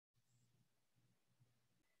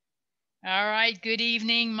All right, good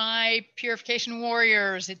evening, my purification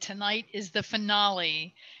warriors. Tonight is the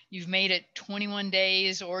finale. You've made it 21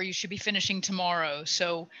 days, or you should be finishing tomorrow.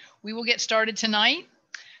 So we will get started tonight.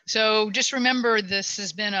 So just remember, this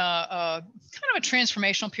has been a kind of a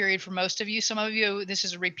transformational period for most of you. Some of you, this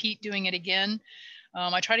is a repeat doing it again.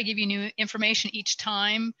 I try to give you new information each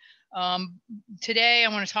time. Today,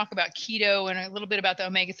 I want to talk about keto and a little bit about the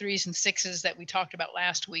omega-3s and 6s that we talked about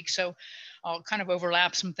last week. So I'll kind of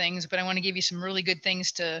overlap some things, but I want to give you some really good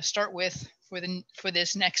things to start with for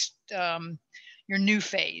this next, your new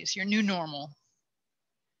phase, your new normal.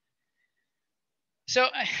 So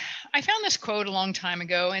I found this quote a long time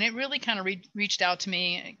ago, and it really kind of reached out to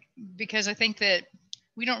me because I think that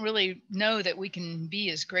we don't really know that we can be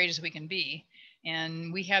as great as we can be.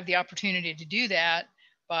 And we have the opportunity to do that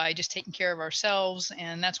by just taking care of ourselves.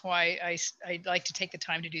 And that's why I like to take the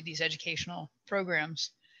time to do these educational programs.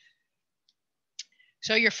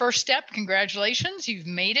 So your first step, congratulations, you've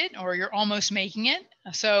made it, or you're almost making it.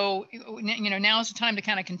 So, now is the time to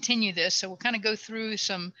kind of continue this. So we'll kind of go through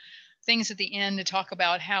some things at the end to talk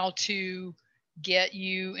about how to get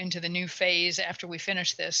you into the new phase after we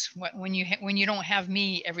finish this, when you don't have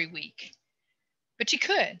me every week. But you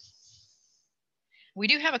could. We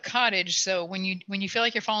do have a cottage, so when you feel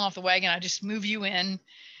like you're falling off the wagon, I just move you in,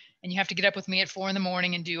 and you have to get up with me at 4 a.m.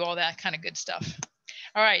 and do all that kind of good stuff.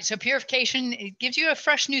 All right, so purification, it gives you a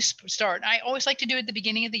fresh new start. I always like to do it at the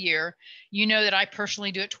beginning of the year. You know that I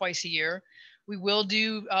personally do it twice a year. We will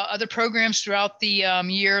do other programs throughout the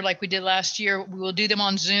year like we did last year. We will do them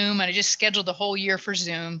on Zoom, and I just scheduled the whole year for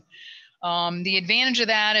Zoom. The advantage of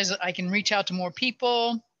that is I can reach out to more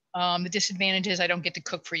people. The disadvantage is I don't get to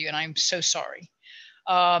cook for you, and I'm so sorry.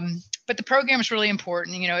 But the program is really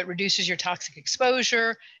important. It reduces your toxic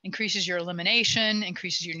exposure, increases your elimination,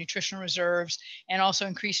 increases your nutritional reserves, and also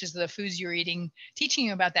increases the foods you're eating, teaching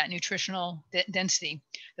you about that nutritional density,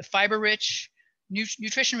 the fiber-rich,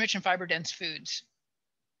 nutrition-rich and fiber-dense foods.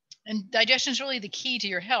 And digestion is really the key to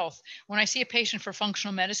your health. When I see a patient for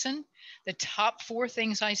functional medicine, the top 4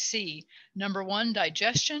 things I see: number 1,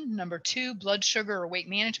 digestion; number 2, blood sugar or weight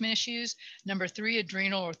management issues; number 3,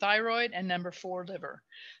 adrenal or thyroid; and number 4, liver.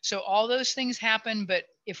 So all those things happen, but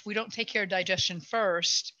if we don't take care of digestion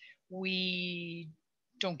first, we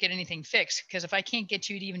don't get anything fixed. Because if I can't get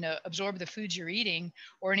you to even absorb the foods you're eating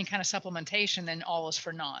or any kind of supplementation, then all is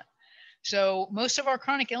for naught. So most of our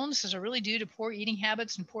chronic illnesses are really due to poor eating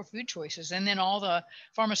habits and poor food choices, and then all the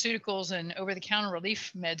pharmaceuticals and over-the-counter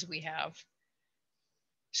relief meds we have.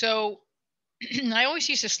 So I always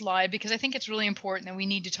use this slide because I think it's really important that we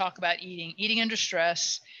need to talk about eating under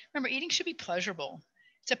stress. Remember, eating should be pleasurable.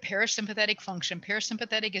 It's a parasympathetic function.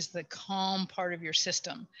 Parasympathetic is the calm part of your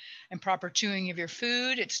system. And proper chewing of your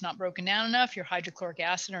food, it's not broken down enough. Your hydrochloric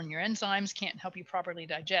acid or your enzymes can't help you properly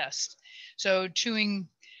digest. So chewing,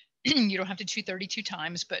 you don't have to chew 32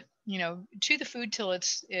 times, but chew the food till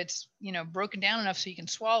it's broken down enough so you can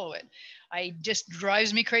swallow it. It just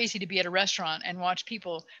drives me crazy to be at a restaurant and watch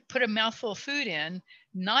people put a mouthful of food in,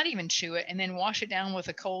 not even chew it, and then wash it down with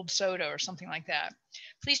a cold soda or something like that.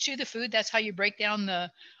 Please chew the food. That's how you break down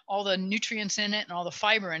all the nutrients in it and all the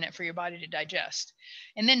fiber in it for your body to digest.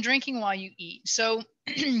 And then drinking while you eat. So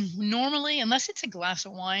normally, unless it's a glass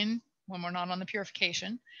of wine when we're not on the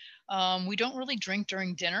purification, we don't really drink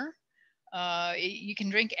during dinner. You can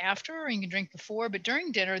drink after or you can drink before, but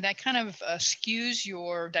during dinner, that kind of skews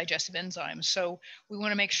your digestive enzymes. So we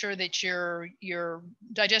want to make sure that your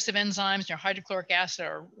digestive enzymes, your hydrochloric acid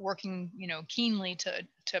are working, keenly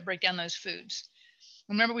to break down those foods.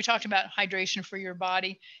 Remember, we talked about hydration for your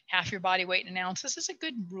body, half your body weight in an ounce. This is a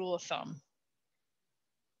good rule of thumb.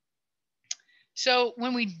 So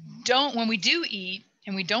when we do eat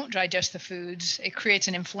and we don't digest the foods, it creates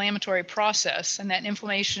an inflammatory process, and that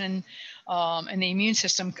inflammation and the immune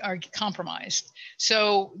system are compromised.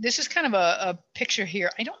 So this is kind of a picture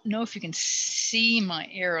here. I don't know if you can see my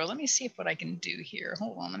arrow. Let me see what I can do here.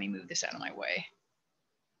 Hold on, let me move this out of my way.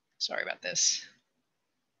 Sorry about this.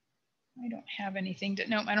 I don't have anything to,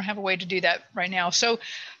 no, I don't have a way to do that right now. So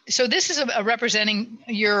this is a representing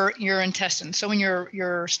your intestines. So when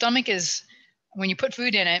your stomach is, when you put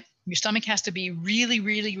food in it, your stomach has to be really,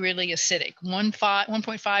 really, really acidic,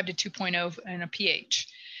 1.5 to 2.0 in a pH.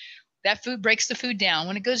 That food breaks the food down.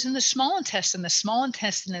 When it goes in the small intestine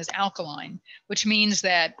is alkaline, which means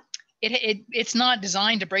that it's not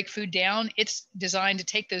designed to break food down. It's designed to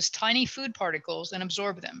take those tiny food particles and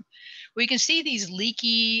absorb them. We can see these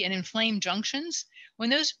leaky and inflamed junctions. When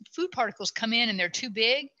those food particles come in and they're too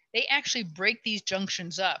big, they actually break these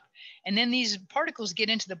junctions up. And then these particles get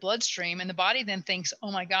into the bloodstream, and the body then thinks,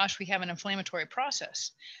 oh my gosh, we have an inflammatory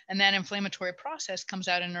process. And that inflammatory process comes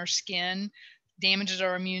out in our skin, damages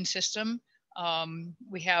our immune system.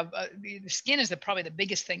 We have the skin is probably the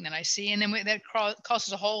biggest thing that I see. And then that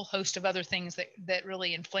causes a whole host of other things that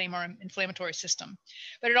really inflame our inflammatory system.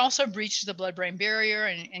 But it also breaches the blood-brain barrier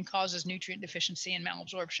and causes nutrient deficiency and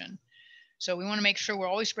malabsorption. So we want to make sure we're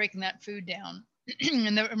always breaking that food down.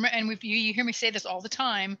 And you hear me say this all the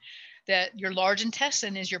time, that your large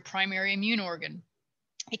intestine is your primary immune organ.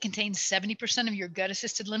 It contains 70% of your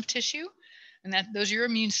gut-assisted lymph tissue, and those are your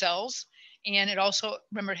immune cells. And it also,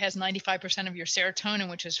 remember, it has 95% of your serotonin,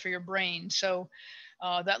 which is for your brain. So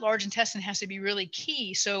that large intestine has to be really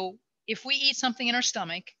key. So if we eat something in our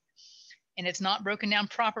stomach and it's not broken down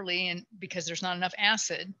properly, and because there's not enough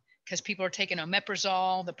acid, because people are taking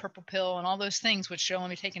omeprazole, the purple pill, and all those things, which should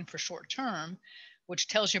only be taken for short term, which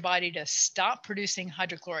tells your body to stop producing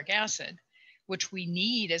hydrochloric acid, which we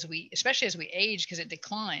need especially as we age, because it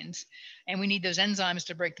declines, and we need those enzymes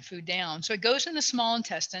to break the food down. So it goes in the small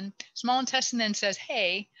intestine. Small intestine then says,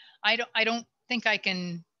 hey, I don't think I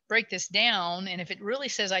can break this down. And if it really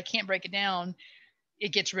says I can't break it down,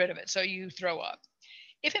 it gets rid of it. So you throw up.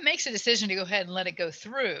 If it makes a decision to go ahead and let it go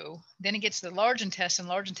through, then it gets to the large intestine.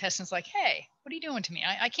 Large intestine's like, hey, what are you doing to me?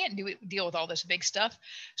 I can't deal with all this big stuff.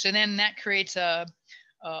 So then that creates a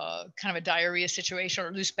kind of a diarrhea situation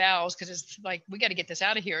or loose bowels, because it's like, we got to get this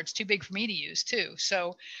out of here. It's too big for me to use too.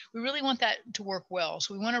 So we really want that to work well.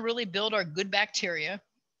 So we want to really build our good bacteria.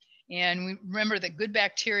 And we remember that good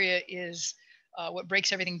bacteria is what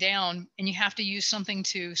breaks everything down. And you have to use something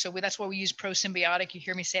that's why we use prosymbiotic. You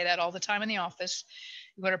hear me say that all the time in the office.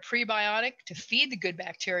 You want a prebiotic to feed the good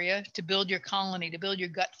bacteria, to build your colony, to build your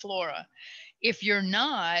gut flora. If you're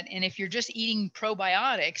not, and if you're just eating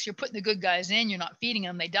probiotics, you're putting the good guys in, you're not feeding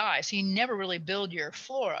them, they die. So you never really build your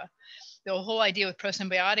flora. The whole idea with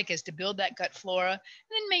prosymbiotic is to build that gut flora and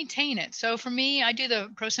then maintain it. So for me, I do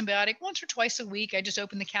the prosymbiotic once or twice a week. I just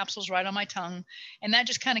open the capsules right on my tongue, and that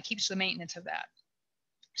just kind of keeps the maintenance of that.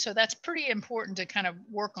 So that's pretty important to kind of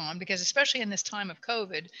work on, because especially in this time of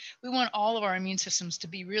COVID, we want all of our immune systems to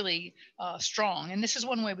be really strong. And this is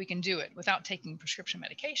one way we can do it without taking prescription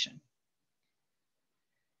medication.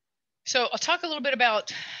 So I'll talk a little bit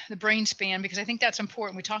about the brain span, because I think that's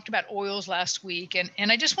important. We talked about oils last week,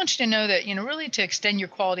 and I just want you to know that, really to extend your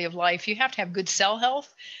quality of life, you have to have good cell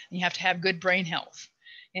health and you have to have good brain health.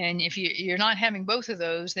 And if you're not having both of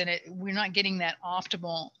those, then we're not getting that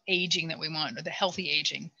optimal aging that we want, or the healthy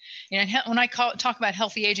aging. And when I talk about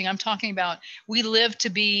healthy aging, I'm talking about we live to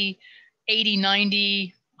be 80,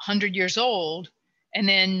 90, 100 years old, and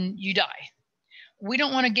then you die. We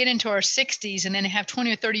don't want to get into our 60s and then have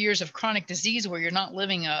 20 or 30 years of chronic disease where you're not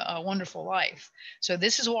living a wonderful life. So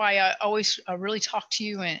this is why I always really talk to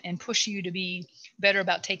you and push you to be better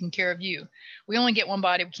about taking care of you. We only get one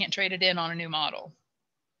body. We can't trade it in on a new model.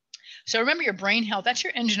 So remember, your brain health, that's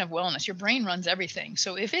your engine of wellness. Your brain runs everything.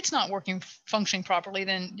 So if it's not functioning properly,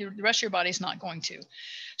 then the rest of your body's not going to.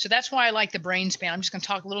 So that's why I like the brain span. I'm just going to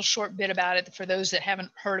talk a little short bit about it for those that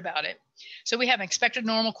haven't heard about it. So we have an expected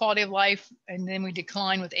normal quality of life, and then we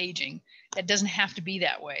decline with aging. That doesn't have to be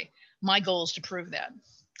that way. My goal is to prove that.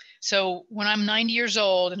 So when I'm 90 years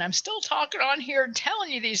old and I'm still talking on here and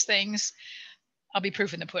telling you these things, I'll be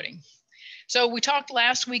proof in the pudding. So we talked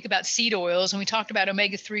last week about seed oils, and we talked about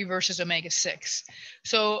omega-3 versus omega-6.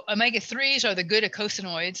 So omega-3s are the good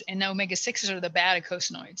eicosanoids, and omega-6s are the bad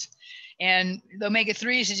eicosanoids. And the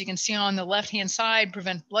omega-3s, as you can see on the left-hand side,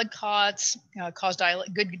 prevent blood clots, cause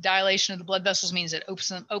good dilation of the blood vessels, means it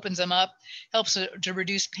opens them up, helps to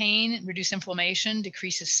reduce pain, reduce inflammation,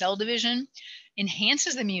 decreases cell division,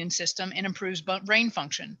 enhances the immune system, and improves brain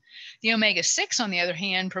function. The omega-6, on the other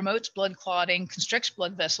hand, promotes blood clotting, constricts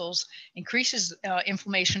blood vessels, increases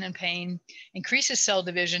inflammation and pain, increases cell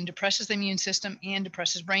division, depresses the immune system, and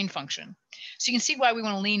depresses brain function. So you can see why we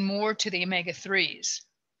want to lean more to the omega-3s.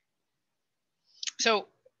 So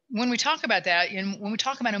when we talk about that, and when we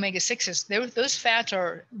talk about omega-6s, those fats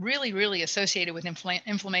are really, really associated with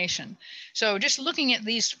inflammation. So just looking at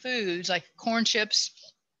these foods like corn chips,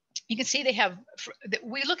 you can see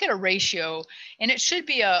we look at a ratio, and it should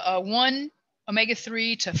be a 1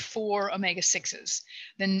 omega-3 to 4 omega-6s.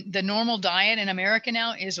 Then the normal diet in America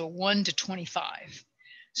now is a 1 to 25.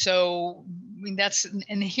 So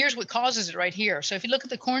and here's what causes it right here. So if you look at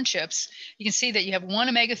the corn chips, you can see that you have 1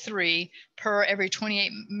 omega-3 per every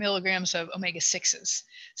 28 milligrams of omega-6s.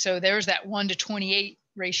 So there's that 1 to 28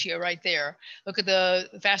 ratio right there. Look at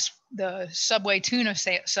the Subway tuna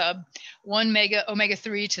sub, 1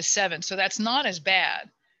 omega-3 to 7. So that's not as bad.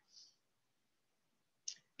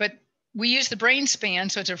 But we use the brain span.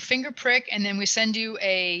 So it's a finger prick, and then we send you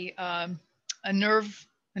a nerve,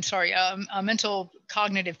 I'm sorry, a mental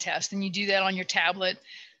cognitive test. And you do that on your tablet,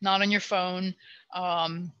 not on your phone.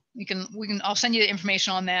 I'll send you the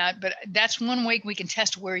information on that, but that's one way we can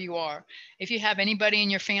test where you are. If you have anybody in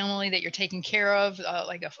your family that you're taking care of,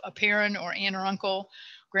 like a parent or aunt or uncle,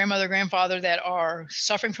 grandmother, grandfather that are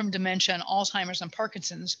suffering from dementia and Alzheimer's and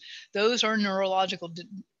Parkinson's, those are neurological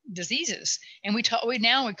diseases. And we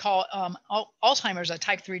call Alzheimer's a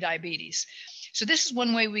type 3 diabetes. So this is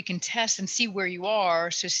one way we can test and see where you are,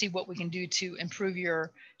 to see what we can do to improve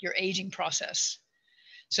your aging process.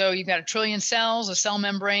 So you've got a trillion cells, a cell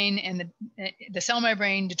membrane, and the cell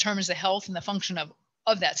membrane determines the health and the function of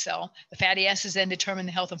that cell. The fatty acids then determine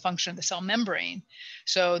the health and function of the cell membrane.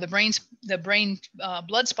 So the brain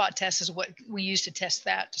blood spot test is what we use to test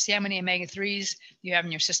that, to see how many omega-3s you have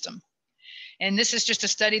in your system. And this is just a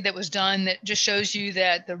study that was done that just shows you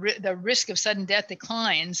that the risk of sudden death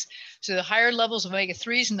declines. So the higher levels of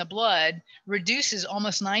omega-3s in the blood reduces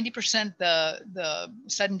almost 90% the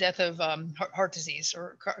sudden death of heart disease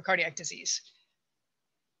or cardiac disease.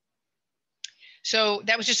 So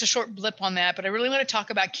that was just a short blip on that, but I really want to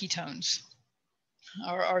talk about ketones.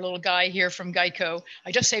 Our little guy here from Geico,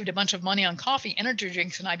 I just saved a bunch of money on coffee, energy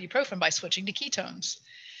drinks, and ibuprofen by switching to ketones.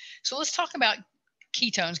 So let's talk about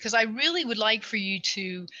ketones, because I really would like for you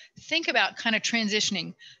to think about kind of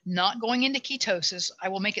transitioning, not going into ketosis. I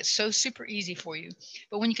will make it so super easy for you.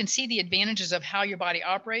 But when you can see the advantages of how your body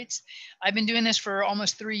operates, I've been doing this for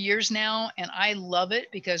almost 3 years now, and I love it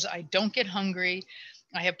because I don't get hungry.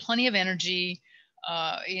 I have plenty of energy.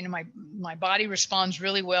 My body responds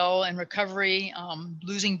really well in recovery,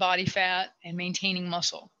 losing body fat and maintaining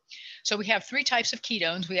muscle. So we have 3 types of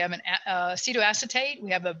ketones. We have an acetoacetate,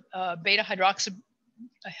 we have a beta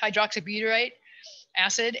hydroxybutyrate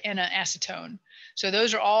acid, and an acetone. So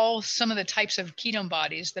those are all some of the types of ketone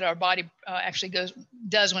bodies that our body actually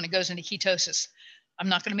does when it goes into ketosis. I'm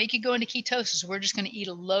not going to make you go into ketosis. We're just going to eat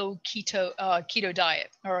a low keto diet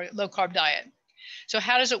or low carb diet. So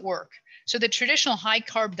how does it work? So the traditional high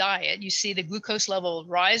carb diet, you see the glucose level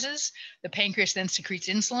rises, the pancreas then secretes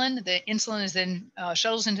insulin. The insulin is then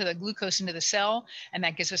shuttles into the glucose into the cell, and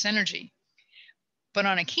that gives us energy. But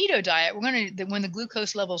on a keto diet, when the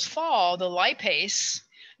glucose levels fall, the lipase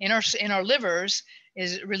in our livers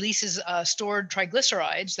releases stored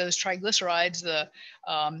triglycerides. Those triglycerides,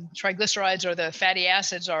 triglycerides or the fatty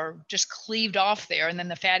acids, are just cleaved off there, and then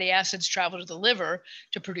the fatty acids travel to the liver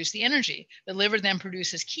to produce the energy. The liver then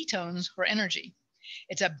produces ketones for energy.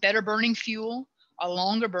 It's a better burning fuel, a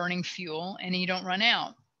longer burning fuel, and you don't run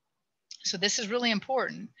out. So this is really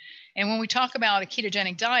important. And when we talk about a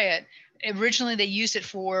ketogenic diet, originally they used it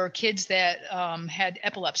for kids that had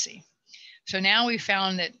epilepsy. So now we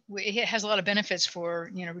found that it has a lot of benefits for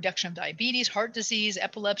reduction of diabetes, heart disease,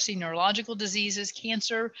 epilepsy, neurological diseases,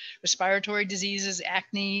 cancer, respiratory diseases,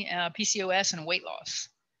 acne, PCOS, and weight loss.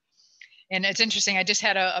 And it's interesting. I just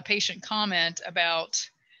had a patient comment about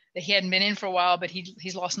that he hadn't been in for a while, but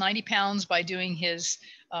he's lost 90 pounds by doing doing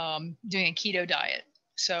a keto diet.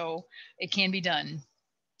 So it can be done.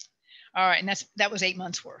 All right, and that was 8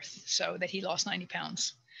 months worth, so that he lost 90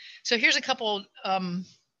 pounds. So here's a couple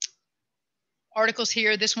articles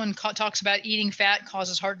here. This one talks about eating fat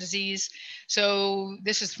causes heart disease. So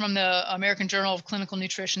this is from the American Journal of Clinical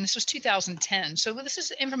Nutrition. This was 2010. So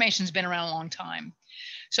information's been around a long time.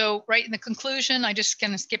 So right in the conclusion, I just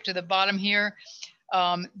kind of skip to the bottom here.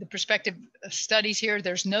 The prospective studies here,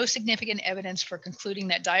 there's no significant evidence for concluding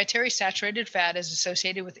that dietary saturated fat is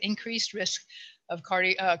associated with increased risk of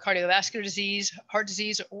cardiovascular disease, heart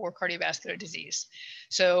disease, or cardiovascular disease.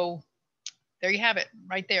 So there you have it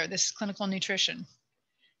right there. This is clinical nutrition.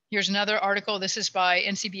 Here's another article. This is by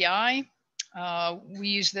NCBI. We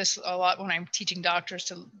use this a lot when I'm teaching doctors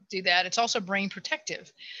to do that. It's also brain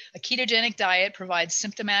protective. A ketogenic diet provides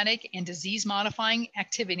symptomatic and disease modifying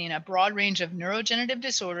activity in a broad range of neurodegenerative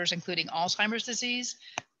disorders, including Alzheimer's disease,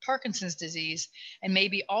 Parkinson's disease, and may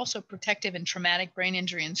be also protective in traumatic brain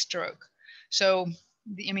injury and stroke. So,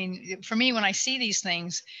 I mean, for me, when I see these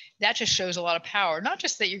things, that just shows a lot of power. Not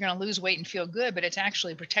just that you're going to lose weight and feel good, but it's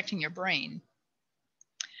actually protecting your brain.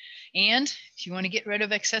 And if you want to get rid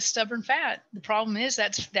of excess stubborn fat, the problem is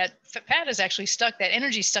that fat is actually stuck, that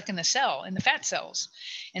energy is stuck in the cell, in the fat cells.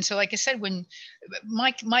 And so, like I said, when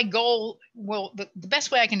my goal, well, the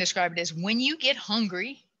best way I can describe it is when you get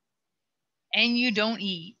hungry and you don't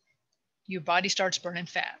eat, your body starts burning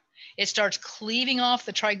fat. It starts cleaving off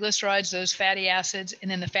the triglycerides, those fatty acids, and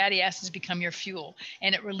then the fatty acids become your fuel.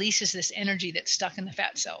 And it releases this energy that's stuck in the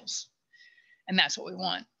fat cells. And that's what we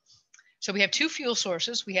want. So we have two fuel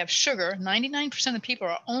sources. We have sugar. 99% of people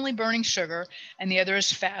are only burning sugar, and the other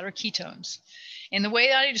is fat or ketones. And the way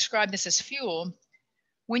that I describe this as fuel,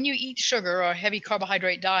 when you eat sugar or a heavy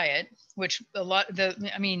carbohydrate diet, which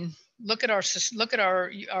look at our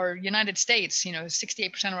United States.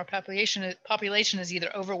 68% of our population is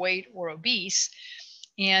either overweight or obese,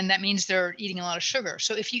 and that means they're eating a lot of sugar.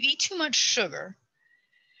 So if you eat too much sugar,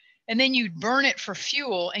 and then you burn it for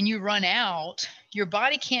fuel and you run out, your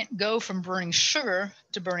body can't go from burning sugar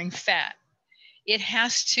to burning fat. It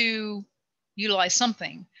has to utilize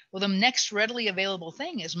something. Well, the next readily available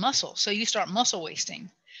thing is muscle. So you start muscle wasting.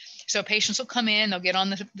 So patients will come in, they'll get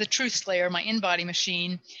on the Truth Slayer, my InBody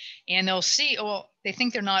machine, and they'll see, they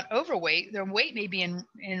think they're not overweight. Their weight may be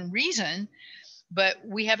in reason, but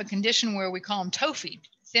we have a condition where we call them TOFI,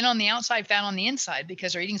 thin on the outside, fat on the inside,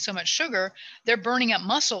 because they're eating so much sugar, they're burning up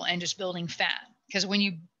muscle and just building fat. Because when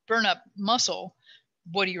you burn up muscle,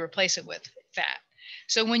 what do you replace it with? Fat.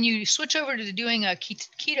 So when you switch over to doing a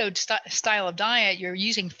keto style of diet, you're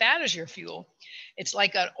using fat as your fuel. It's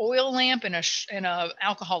like an oil lamp and a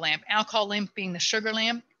alcohol lamp. Alcohol lamp being the sugar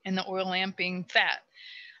lamp and the oil lamp being fat.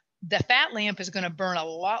 The fat lamp is going to burn a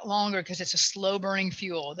lot longer because it's a slow burning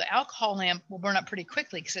fuel. The alcohol lamp will burn up pretty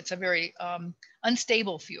quickly because it's a very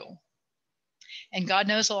unstable fuel. And God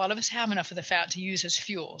knows a lot of us have enough of the fat to use as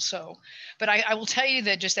fuel. So, but I will tell you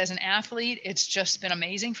that just as an athlete, it's just been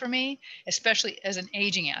amazing for me, especially as an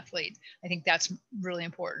aging athlete. I think that's really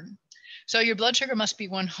important. So your blood sugar must be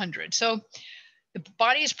 100. So the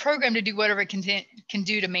body is programmed to do whatever it can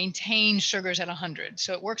do to maintain sugars at 100.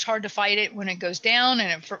 So it works hard to fight it when it goes down,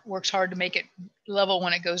 and it works hard to make it level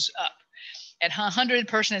when it goes up. At 100,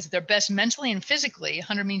 person is their best mentally and physically.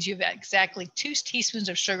 100 means you have exactly 2 teaspoons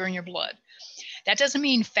of sugar in your blood. That doesn't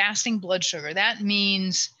mean fasting blood sugar. That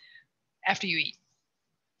means after you eat.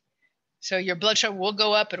 So your blood sugar will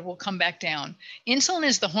go up, but it will come back down. Insulin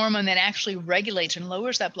is the hormone that actually regulates and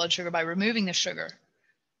lowers that blood sugar by removing the sugar.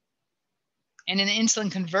 And then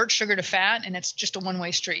insulin converts sugar to fat, and it's just a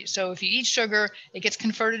one-way street. So if you eat sugar, it gets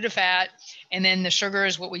converted to fat, and then the sugar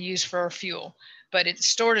is what we use for our fuel. But it's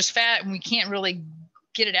stored as fat, and we can't really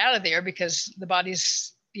get it out of there because the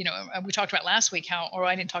body's, we talked about last week or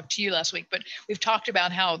I didn't talk to you last week, but we've talked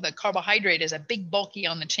about how the carbohydrate is a big bulky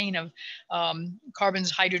on the chain of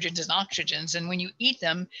carbons, hydrogens, and oxygens. And when you eat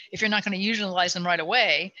them, if you're not going to utilize them right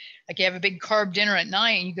away, like you have a big carb dinner at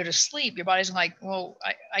night and you go to sleep, your body's like, well,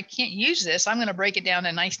 I can't use this. I'm going to break it down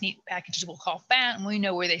in nice, neat packages we'll call fat, and we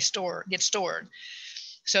know where they get stored.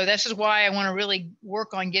 So this is why I want to really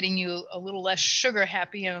work on getting you a little less sugar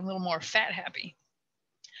happy and a little more fat happy.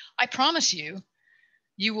 I promise you,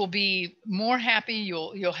 you will be more happy.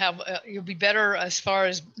 You'll be better as far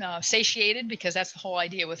as satiated, because that's the whole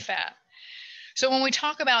idea with fat. So when we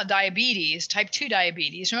talk about diabetes, type 2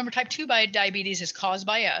 diabetes, remember type 2 diabetes is caused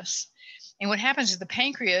by us. And what happens is the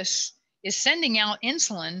pancreas is sending out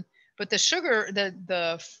insulin, but the sugar,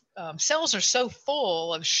 the cells are so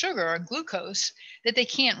full of sugar or glucose that they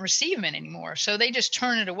can't receive it anymore. So they just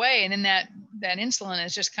turn it away, and then that insulin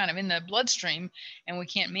is just kind of in the bloodstream, and we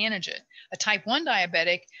can't manage it. A type 1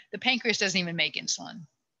 diabetic, the pancreas doesn't even make insulin.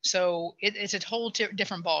 So it's a whole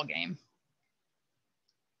different ball game.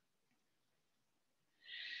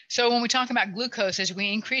 So when we talk about glucose, as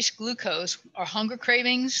we increase glucose, our hunger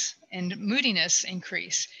cravings and moodiness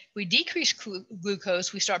increase. If we decrease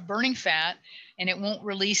glucose, we start burning fat, and it won't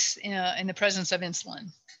release in the presence of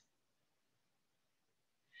insulin.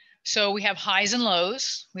 So we have highs and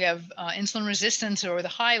lows. We have insulin resistance, or the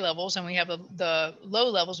high levels, and we have the low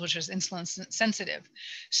levels, which is insulin sensitive.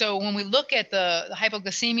 So when we look at the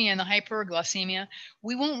hypoglycemia and the hyperglycemia,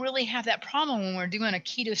 we won't really have that problem when we're doing a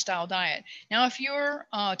keto style diet. Now, if you're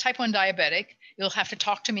type 1 diabetic, you'll have to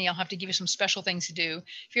talk to me. I'll have to give you some special things to do.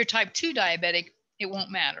 If you're type 2 diabetic, it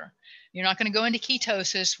won't matter. You're not going to go into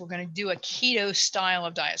ketosis. We're going to do a keto style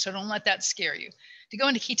of diet. So don't let that scare you. To go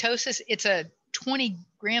into ketosis, it's a 20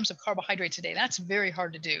 grams of carbohydrates a day. That's very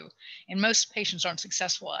hard to do, and most patients aren't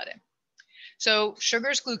successful at it. So sugar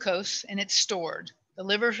is glucose, and it's stored. The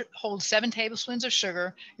liver holds 7 tablespoons of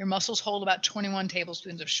sugar. Your muscles hold about 21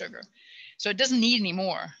 tablespoons of sugar. So it doesn't need any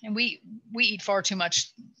more, and we eat far too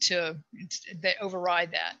much to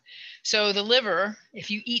override that. So the liver, if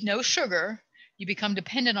you eat no sugar, you become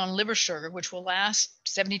dependent on liver sugar, which will last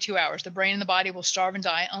 72 hours. The brain and the body will starve and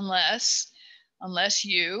die unless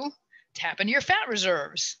you tap into your fat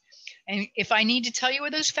reserves. And if I need to tell you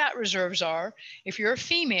where those fat reserves are, if you're a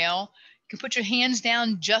female, you can put your hands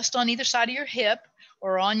down just on either side of your hip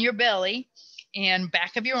or on your belly and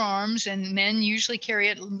back of your arms. And men usually carry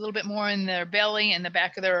it a little bit more in their belly and the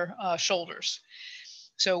back of their shoulders.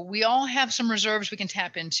 So we all have some reserves we can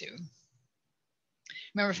tap into.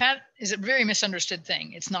 Remember, fat is a very misunderstood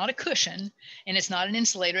thing. It's not a cushion and it's not an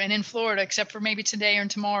insulator. And in Florida, except for maybe today or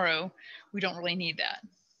tomorrow, we don't really need that.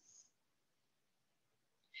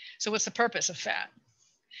 So what's the purpose of fat?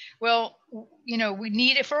 Well, you know, we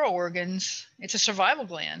need it for our organs. It's a survival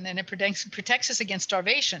gland and it protects us against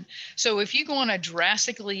starvation. So if you go on a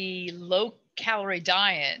drastically low calorie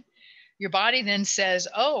diet, your body then says,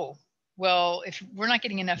 oh, well, if we're not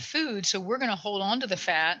getting enough food, so we're going to hold on to the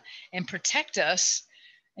fat and protect us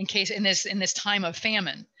in case in this time of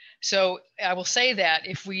famine. So I will say that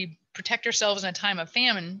if we protect ourselves in a time of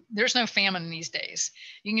famine, there's no famine these days.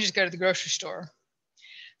 You can just go to the grocery store.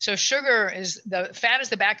 So fat is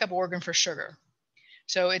the backup organ for sugar.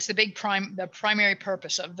 So it's the primary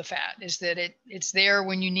purpose of the fat is that it's there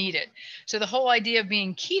when you need it. So the whole idea of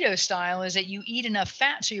being keto style is that you eat enough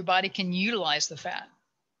fat so your body can utilize the fat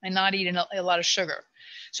and not eat a lot of sugar.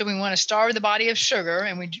 So we want to starve the body of sugar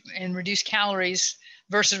and reduce calories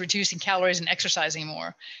versus reducing calories and exercising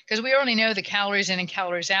more. Because we already know the calories in and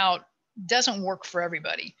calories out doesn't work for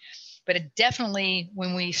everybody. But it definitely,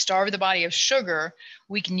 when we starve the body of sugar,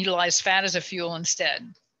 we can utilize fat as a fuel instead.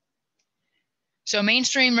 So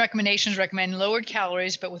mainstream recommendations recommend lowered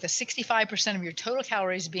calories, but with a 65% of your total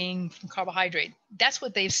calories being from carbohydrate. That's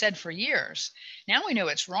what they've said for years. Now we know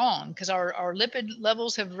it's wrong because our lipid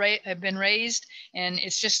levels have been raised, and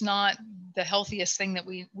it's just not the healthiest thing that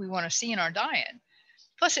we want to see in our diet.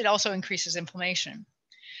 Plus, it also increases inflammation.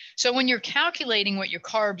 So when you're calculating what your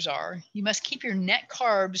carbs are, you must keep your net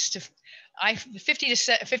carbs to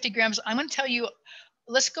 50 grams. I'm going to tell you,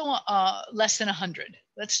 let's go less than 100.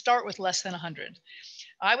 Let's start with less than 100.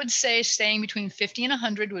 I would say staying between 50 and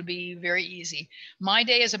 100 would be very easy. My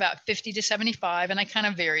day is about 50 to 75, and I kind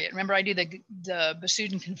of vary it. Remember, I do the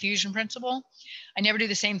Basudan confusion principle. I never do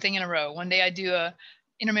the same thing in a row. One day I do a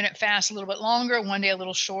intermittent fast a little bit longer, one day a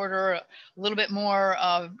little shorter, a little bit more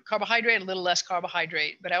carbohydrate, a little less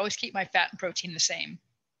carbohydrate, but I always keep my fat and protein the same.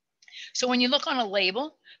 So when you look on a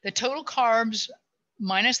label, the total carbs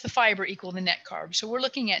minus the fiber equal the net carbs. So we're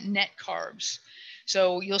looking at net carbs.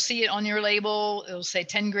 So you'll see it on your label. It'll say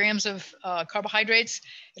 10 grams of carbohydrates.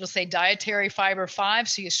 It'll say dietary fiber 5.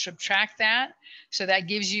 So you subtract that. So that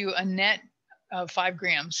gives you a net of 5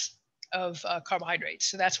 grams of carbohydrates.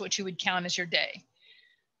 So that's what you would count as your day.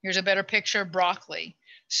 Here's a better picture, broccoli.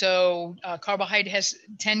 So carbohydrate has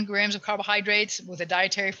 10 grams of carbohydrates. With a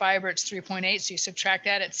dietary fiber, it's 3.8. So you subtract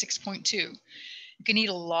that at 6.2. You can eat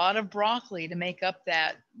a lot of broccoli to make up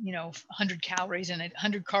that, 100 calories and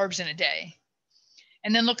 100 carbs in a day.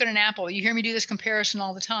 And then look at an apple. You hear me do this comparison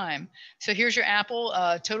all the time. So here's your apple.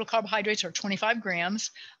 Total carbohydrates are 25 grams,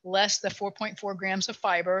 less the 4.4 grams of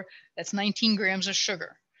fiber. That's 19 grams of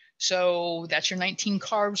sugar. So that's your 19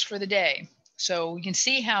 carbs for the day. So you can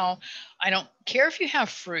see how I don't care if you have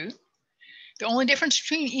fruit. The only difference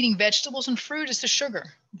between eating vegetables and fruit is the sugar.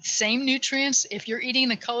 Same nutrients. If you're eating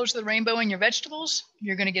the colors of the rainbow in your vegetables,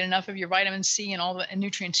 you're going to get enough of your vitamin C and all the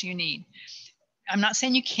nutrients you need. I'm not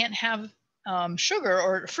saying you can't have sugar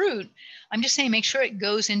or fruit. I'm just saying make sure it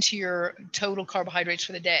goes into your total carbohydrates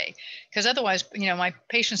for the day. Because otherwise, my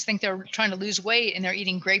patients think they're trying to lose weight and they're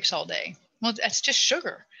eating grapes all day. Well, that's just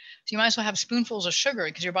sugar. So you might as well have spoonfuls of sugar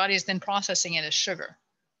because your body is then processing it as sugar.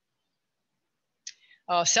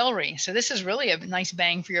 Celery. So this is really a nice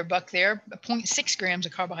bang for your buck there. 0.6 grams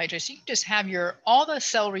of carbohydrates. You can just have all the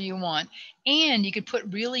celery you want, and you could put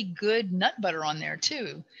really good nut butter on there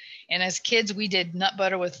too. And as kids, we did nut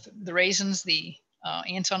butter with the raisins, the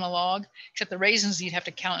ants on a log, except the raisins you'd have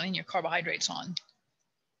to count in your carbohydrates on.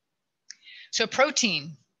 So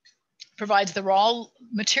protein provides the raw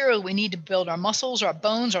material we need to build our muscles, our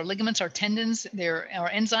bones, our ligaments, our tendons, our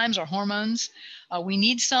enzymes, our hormones. We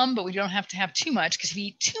need some, but we don't have to have too much, because if you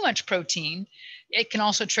eat too much protein, it can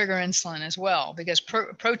also trigger insulin as well, because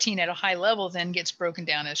protein at a high level then gets broken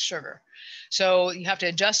down as sugar. So you have to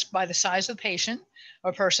adjust by the size of the patient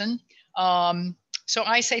or person. So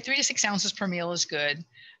I say 3 to 6 ounces per meal is good.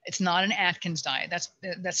 It's not an Atkins diet.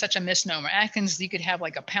 That's such a misnomer. Atkins, you could have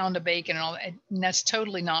like a pound of bacon and all that. And that's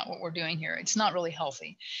totally not what we're doing here. It's not really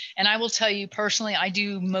healthy. And I will tell you personally, I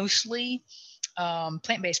do mostly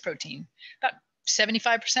plant-based protein. About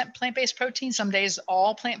 75% plant-based protein. Some days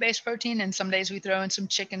all plant-based protein, and some days we throw in some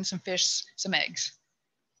chicken, some fish, some eggs.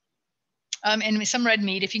 And some red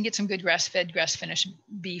meat. If you can get some good grass-fed, grass-finished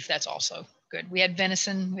beef, that's also good. We had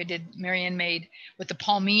venison. We did Marianne made with the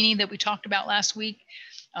palmini that we talked about last week.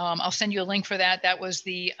 I'll send you a link for that. That was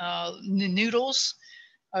the noodles.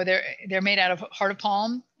 They're made out of heart of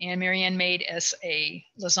palm, and Marianne made us a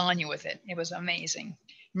lasagna with it. It was amazing.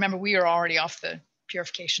 Remember, we are already off the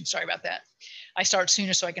purification. Sorry about that. I start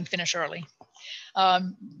sooner so I can finish early.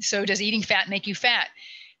 So does eating fat make you fat?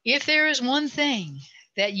 If there is one thing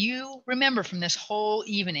that you remember from this whole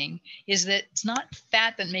evening, is that it's not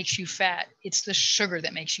fat that makes you fat, it's the sugar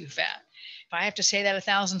that makes you fat. If I have to say that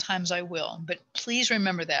 1,000 times, I will, but please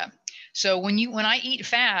remember that. So when I eat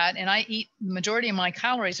fat, and I eat the majority of my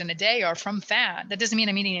calories in a day are from fat, that doesn't mean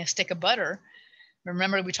I'm eating a stick of butter.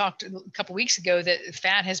 Remember, we talked a couple weeks ago that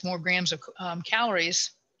fat has more grams of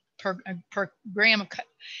calories per gram,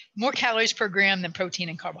 more calories per gram than protein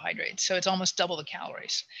and carbohydrates. So it's almost double the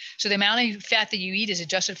calories. So the amount of fat that you eat is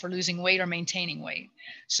adjusted for losing weight or maintaining weight.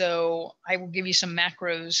 So I will give you some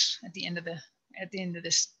macros at the end of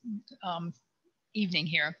this evening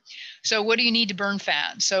here. So what do you need to burn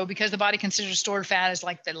fat? So because the body considers stored fat as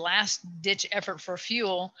like the last ditch effort for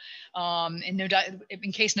fuel,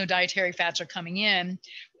 in case no dietary fats are coming in,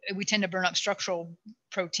 we tend to burn up structural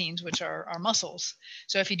proteins, which are our muscles.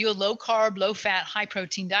 So if you do a low carb, low fat, high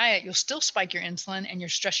protein diet, you'll still spike your insulin and you'll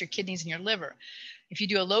stress your kidneys and your liver. If you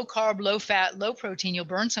do a low carb, low fat, low protein, you'll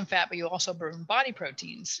burn some fat, but you'll also burn body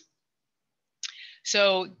proteins.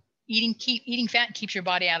 So eating fat keeps your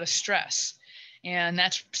body out of stress. And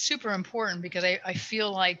that's super important, because I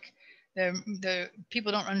feel like the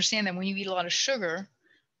people don't understand that when you eat a lot of sugar,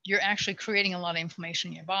 you're actually creating a lot of inflammation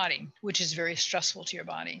in your body, which is very stressful to your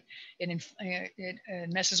body. It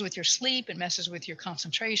messes with your sleep. It messes with your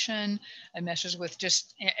concentration. It messes with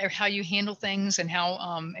just how you handle things, and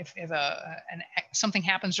how if something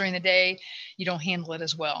happens during the day, you don't handle it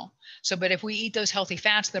as well. So, but if we eat those healthy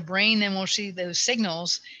fats, the brain then will see those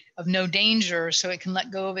signals of no danger, so it can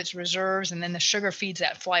let go of its reserves, and then the sugar feeds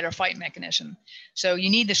that flight or fight mechanism. So you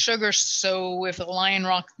need the sugar. So if a lion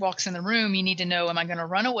walks in the room, you need to know, am I going to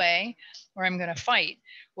run away or I'm going to fight?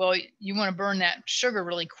 Well, you want to burn that sugar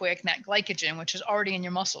really quick, and that glycogen, which is already in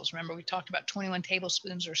your muscles. Remember, we talked about 21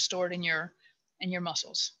 tablespoons are stored in your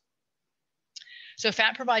muscles. So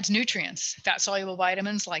fat provides nutrients, fat-soluble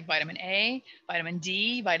vitamins like vitamin A, vitamin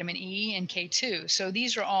D, vitamin E, and K2. So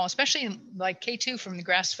these are all, especially like K2 from the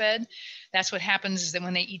grass-fed, that's what happens, is that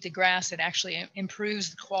when they eat the grass, it actually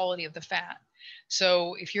improves the quality of the fat.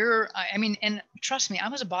 So if you're, and trust me, I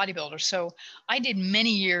was a bodybuilder. So I did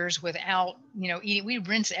many years without, eating. We'd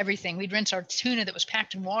rinse everything. We'd rinse our tuna that was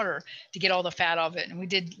packed in water to get all the fat off it. And we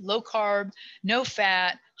did low carb, no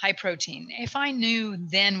fat, high protein. If I knew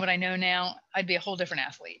then what I know now, I'd be a whole different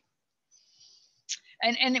athlete.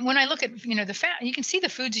 And when I look at, the fat, you can see the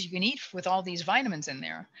foods that you can eat with all these vitamins in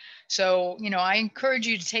there. So, I encourage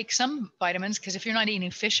you to take some vitamins, because if you're not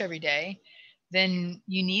eating fish every day, then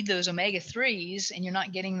you need those omega-3s, and you're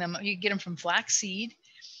not getting them. You get them from flaxseed,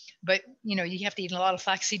 but you have to eat a lot of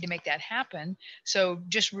flaxseed to make that happen. So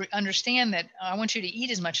just understand that I want you to eat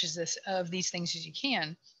as much of these things as you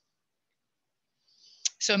can.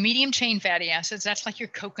 So medium chain fatty acids, that's like your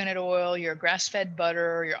coconut oil, your grass-fed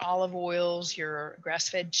butter, your olive oils, your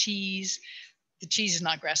grass-fed cheese. The cheese is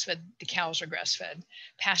not grass-fed, the cows are grass-fed.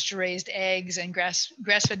 Pasture-raised eggs, and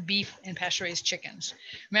grass-fed beef, and pasture-raised chickens.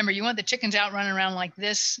 Remember, you want the chickens out running around like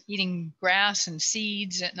this, eating grass and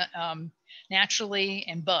seeds naturally,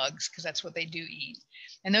 and bugs, because that's what they do eat.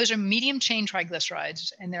 And those are medium-chain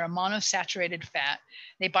triglycerides, and they're a monosaturated fat.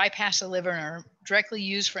 They bypass the liver and are directly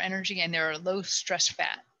used for energy, and they're a low-stress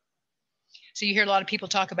fat. So you hear a lot of people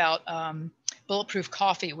talk about bulletproof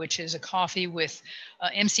coffee, which is a coffee with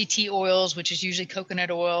MCT oils, which is usually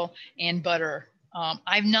coconut oil, and butter.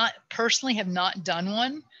 I've not personally have not done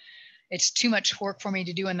one. It's too much work for me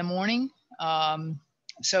to do in the morning.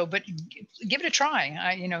 But give it a try,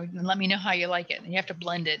 and let me know how you like it. And you have to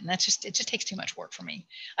blend it. And it just takes too much work for me.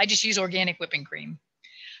 I just use organic whipping cream.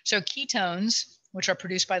 So ketones, which are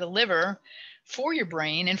produced by the liver for your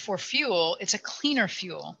brain and for fuel, it's a cleaner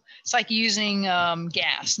fuel. It's like using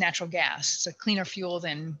gas, natural gas. It's a cleaner fuel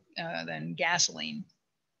than gasoline.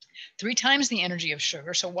 3 times the energy of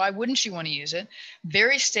sugar. So why wouldn't you want to use it?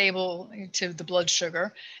 Very stable to the blood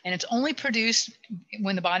sugar. And it's only produced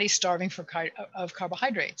when the body's starving of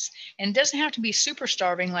carbohydrates. And it doesn't have to be super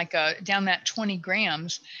starving, like down that 20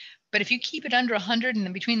 grams. But if you keep it under 100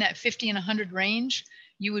 and between that 50 and 100 range,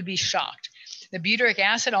 you would be shocked. The butyric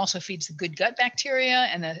acid also feeds the good gut bacteria,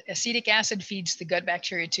 and the acetic acid feeds the gut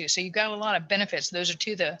bacteria too. So you've got a lot of benefits. Those are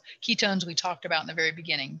 2 of the ketones we talked about in the very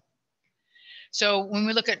beginning. So when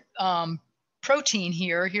we look at protein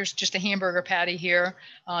here, here's just a hamburger patty here.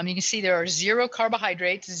 You can see there are 0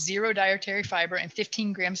 carbohydrates, 0 dietary fiber, and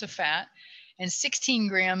 15 grams of fat, and 16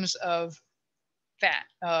 grams of fat,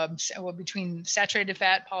 between saturated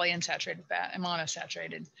fat, polyunsaturated fat, and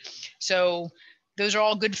monosaturated. So those are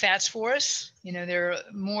all good fats for us. They're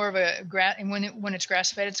more of and when it's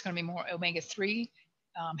grass-fed, it's going to be more omega-3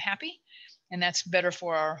 happy. And that's better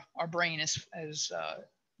for our brain as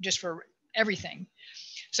just for everything.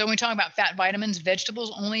 So when we talk about fat vitamins,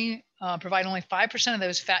 vegetables only provide only 5% of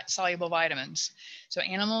those fat soluble vitamins. So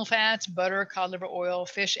animal fats, butter, cod liver oil,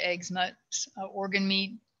 fish, eggs, nuts, organ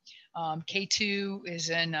meat. K2 is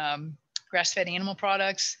in grass-fed animal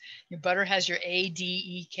products. Your butter has your A, D,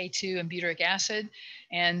 E, K2, and butyric acid.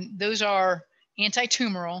 And those are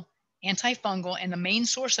anti-tumoral, antifungal, and the main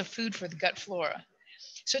source of food for the gut flora.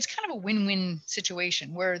 So it's kind of a win-win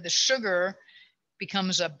situation where the sugar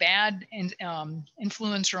becomes a bad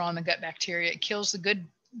influencer on the gut bacteria. It kills the good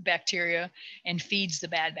bacteria and feeds the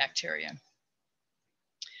bad bacteria.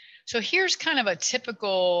 So here's kind of a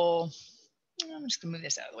typical, I'm just gonna move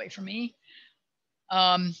this out of the way for me.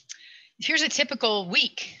 Here's a typical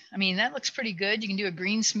week. I mean, that looks pretty good. You can do a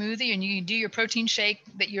green smoothie and you can do your protein shake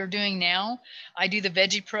that you're doing now. I do the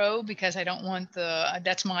Veggie Pro because I don't want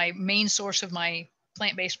that's my main source of my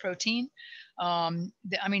plant-based protein. I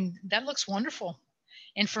mean, that looks wonderful.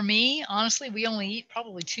 And for me, honestly, we only eat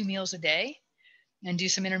probably 2 meals a day and do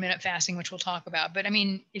some intermittent fasting, which we'll talk about. But I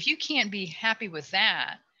mean, if you can't be happy with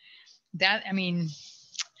that, I mean,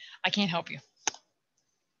 I can't help you.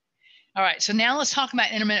 All right, so now let's talk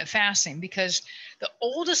about intermittent fasting, because the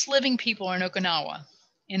oldest living people are in Okinawa,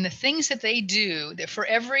 and the things that they do, that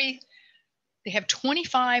they have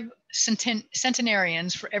 25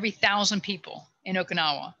 centenarians for every 1,000 people in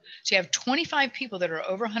Okinawa. So you have 25 people that are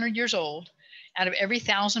over 100 years old out of every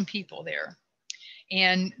 1,000 people there.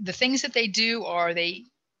 And the things that they do are they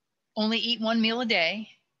only eat 1 meal a day.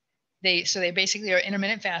 So they basically are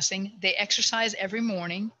intermittent fasting. They exercise every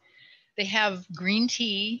morning. They have green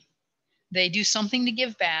tea. They do something to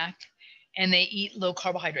give back, and they eat low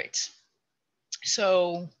carbohydrates.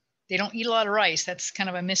 So they don't eat a lot of rice. That's kind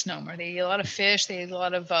of a misnomer. They eat a lot of fish. They eat a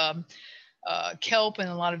lot of kelp and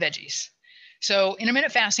a lot of veggies. So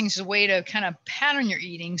intermittent fasting is a way to kind of pattern your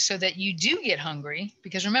eating so that you do get hungry.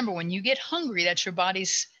 Because remember, when you get hungry, that's your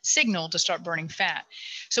body's signal to start burning fat.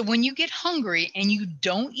 So when you get hungry and you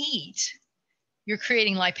don't eat, you're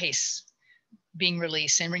creating lipase being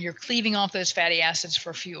released, and you're cleaving off those fatty acids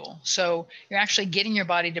for fuel. So you're actually getting your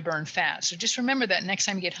body to burn fat. So just remember that next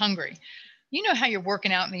time you get hungry. You know how you're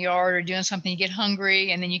working out in the yard or doing something, you get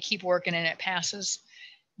hungry and then you keep working and it passes.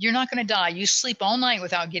 You're not going to die. You sleep all night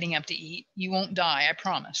without getting up to eat. You won't die, I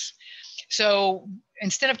promise. So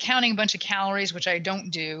instead of counting a bunch of calories, which I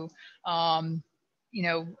don't do, I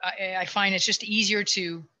find it's just easier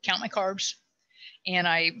to count my carbs, and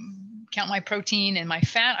I count my protein and my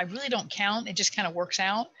fat. I really don't count. It just kind of works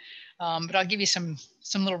out. But I'll give you some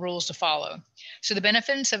little rules to follow. So the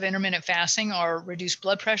benefits of intermittent fasting are reduced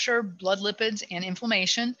blood pressure, blood lipids, and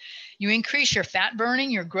inflammation. You increase your fat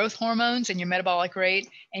burning, your growth hormones, and your metabolic rate,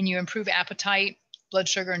 and you improve appetite, blood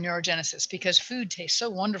sugar, and neurogenesis, because food tastes so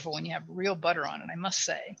wonderful when you have real butter on it, I must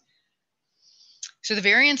say. So the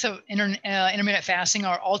variants of intermittent fasting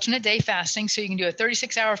are alternate day fasting. So you can do a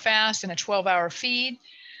 36-hour fast and a 12-hour feed.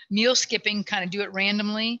 Meal skipping, kind of do it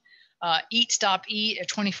randomly. Eat, stop, eat, a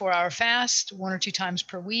 24-hour fast, 1 or 2 times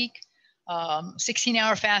per week.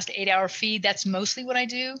 16-hour fast, 8-hour feed. That's mostly what I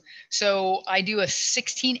do. So I do a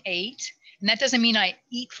 16-8, and that doesn't mean I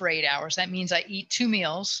eat for 8 hours. That means I eat 2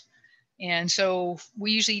 meals. And so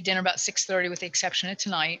we usually eat dinner about 6:30 with the exception of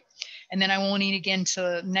tonight. And then I won't eat again till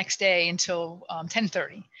the next day until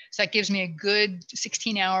 10:30. So that gives me a good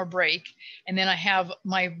 16-hour break. And then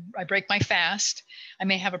I break my fast. I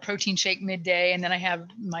may have a protein shake midday, and then I have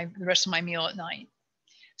the rest of my meal at night.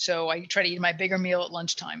 So I try to eat my bigger meal at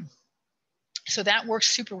lunchtime. So that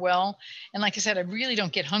works super well. And like I said, I really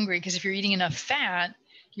don't get hungry, because if you're eating enough fat,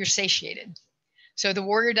 you're satiated. So the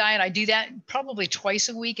warrior diet, I do that probably twice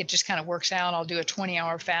a week. It just kind of works out. I'll do a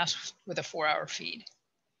 20-hour fast with a 4-hour feed.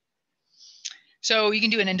 So you can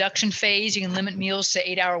do an induction phase. You can limit meals to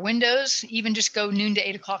 8-hour windows, even just go noon to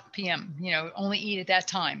 8 o'clock p.m. Only eat at that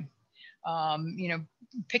time.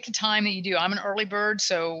 Pick a time that you do. I'm an early bird,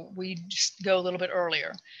 so we just go a little bit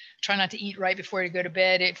earlier. Try not to eat right before you go to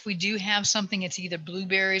bed. If we do have something, it's either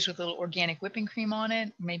blueberries with a little organic whipping cream on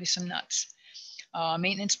it, maybe some nuts.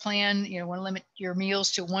 Maintenance plan, want to limit your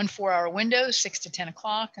meals to 1 4-hour window, 6 to 10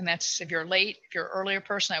 o'clock. And that's if you're late. If you're an earlier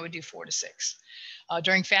person, I would do 4 to 6.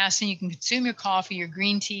 During fasting, you can consume your coffee, your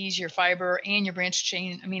green teas, your fiber, and your branched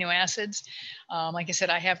chain amino acids. Like I said,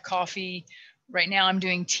 I have coffee. Right now I'm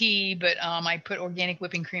doing tea, but I put organic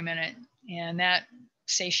whipping cream in it, and that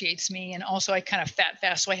satiates me. And also I kind of fat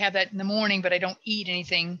fast. So I have that in the morning, but I don't eat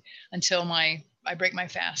anything until I break my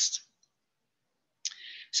fast.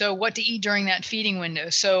 So what to eat during that feeding window.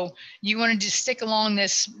 So you want to just stick along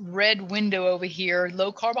this red window over here,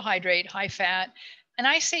 low carbohydrate, high fat, and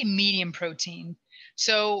I say medium protein.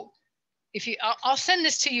 So if you, I'll send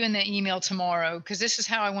this to you in the email tomorrow, because this is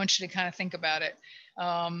how I want you to kind of think about it.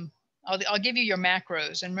 I'll give you your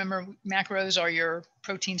macros, and remember, macros are your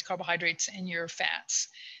proteins, carbohydrates, and your fats.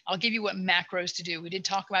 I'll give you what macros to do. We did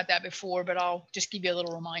talk about that before, but I'll just give you a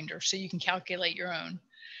little reminder so you can calculate your own.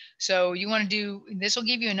 So you want to do, this will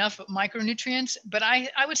give you enough micronutrients, but I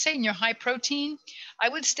would say in your high protein, I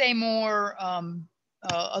would stay more,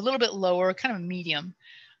 a little bit lower, kind of a medium,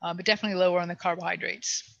 but definitely lower on the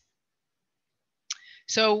carbohydrates.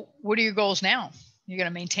 So what are your goals now? You're going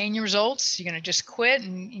to maintain your results. You're going to just quit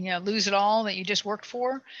and, you know, lose it all that you just worked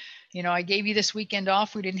for. You know, I gave you this weekend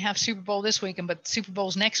off. We didn't have Super Bowl this weekend, but Super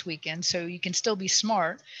Bowl's next weekend. So you can still be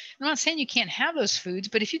smart. I'm not saying you can't have those foods,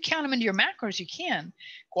 but if you count them into your macros, you can.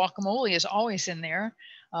 Guacamole is always in there.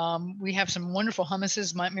 We have some wonderful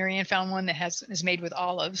hummuses. Marianne found one that is made with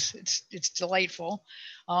olives. It's delightful.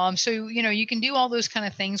 So, you know, you can do all those kind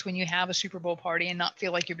of things when you have a Super Bowl party and not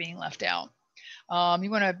feel like you're being left out.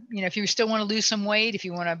 You want to, you know, if you still want to lose some weight, if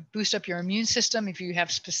you want to boost up your immune system, if you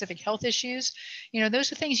have specific health issues, you know,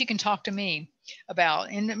 those are things you can talk to me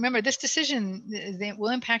about. And remember, this decision will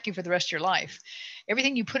impact you for the rest of your life.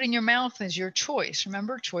 Everything you put in your mouth is your choice.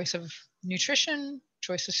 Remember, choice of nutrition,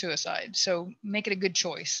 choice of suicide. So make it a good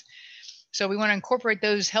choice. So we want to incorporate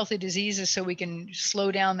those healthy diseases so we can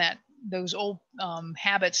slow down those old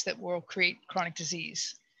habits that will create chronic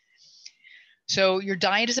disease. So your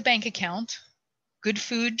diet is a bank account. Good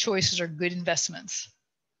food choices are good investments.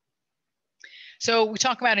 So we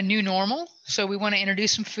talk about a new normal. So we want to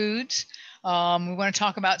introduce some foods. We want to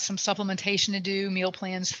talk about some supplementation to do, meal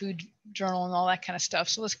plans, food journal, and all that kind of stuff.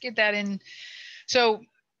 So let's get that in. So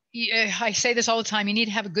I say this all the time. You need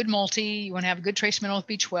to have a good multi. You want to have a good trace mineral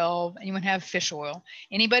with B12, and you want to have fish oil.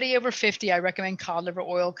 Anybody over 50, I recommend cod liver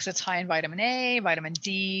oil because it's high in vitamin A, vitamin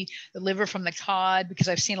D, the liver from the cod, because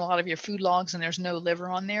I've seen a lot of your food logs and there's no liver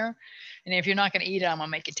on there. And if you're not going to eat it, I'm going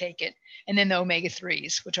to make you take it. And then the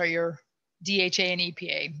omega-3s, which are your DHA and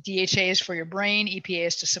EPA. DHA is for your brain. EPA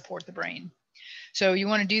is to support the brain. So you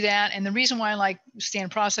want to do that. And the reason why I like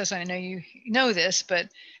Stand Process, and I know you know this, but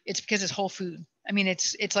it's because it's whole food. I mean,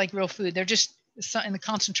 it's like real food. They're just in the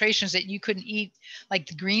concentrations that you couldn't eat, like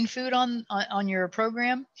the green food on your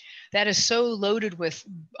program. That is so loaded with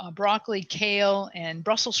broccoli, kale, and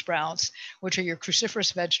Brussels sprouts, which are your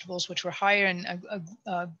cruciferous vegetables, which were higher in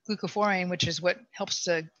glucophorane, which is what helps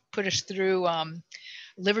to put us through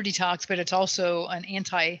liver detox, but it's also an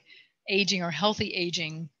anti-aging or healthy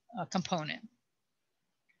aging component.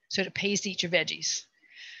 So it pays to eat your veggies.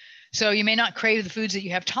 So you may not crave the foods that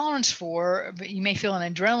you have tolerance for, but you may feel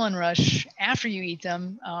an adrenaline rush after you eat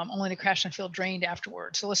them, only to crash and feel drained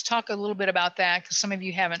afterwards. So let's talk a little bit about that, because some of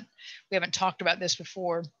you we haven't talked about this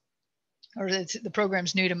before, or the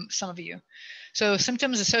program's new to some of you. So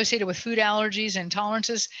symptoms associated with food allergies and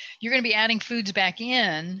intolerances, you're going to be adding foods back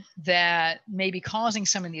in that may be causing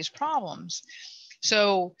some of these problems.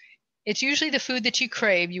 So it's usually the food that you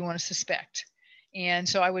crave you want to suspect. And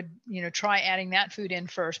so I would, you know, try adding that food in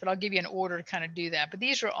first, but I'll give you an order to kind of do that. But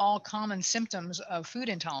these are all common symptoms of food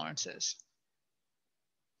intolerances.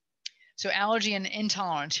 So allergy and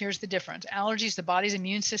intolerance, here's the difference. Allergies, the body's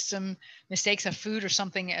immune system mistakes a food or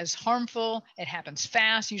something as harmful. It happens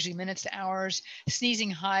fast, usually minutes to hours.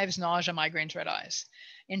 Sneezing, hives, nausea, migraines, red eyes.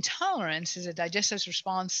 Intolerance is a digestive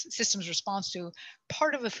system's response to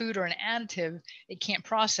part of the food or an additive it can't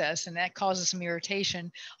process, and that causes some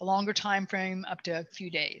irritation, a longer time frame up to a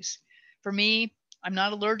few days. For me, I'm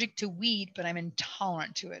not allergic to wheat, but I'm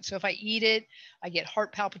intolerant to it. So if I eat it, I get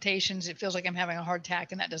heart palpitations. It feels like I'm having a heart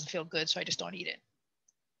attack, and that doesn't feel good, so I just don't eat it.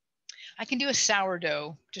 I can do a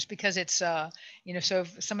sourdough just because it's, you know, so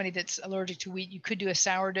if somebody that's allergic to wheat, you could do a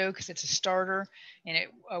sourdough because it's a starter and it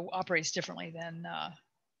operates differently than a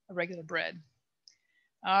regular bread.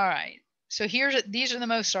 All right. So these are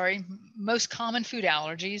the most common food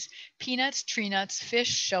allergies: peanuts, tree nuts, fish,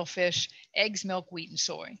 shellfish, eggs, milk, wheat, and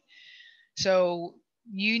soy. So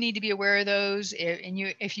you need to be aware of those.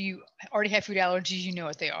 If you already have food allergies, you know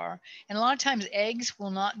what they are. And a lot of times eggs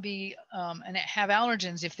will not be and have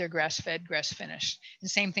allergens if they're grass-fed, grass-finished. And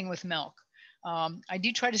same thing with milk. I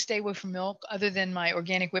do try to stay away from milk other than my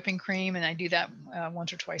organic whipping cream, and I do that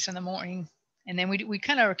once or twice in the morning. And then we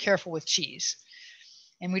kind of are careful with cheese.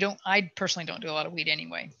 And I personally don't do a lot of wheat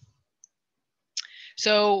anyway.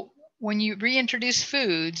 So when you reintroduce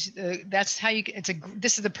foods, that's how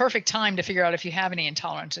this is the perfect time to figure out if you have any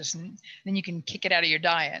intolerances, and then you can kick it out of your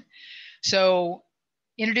diet. So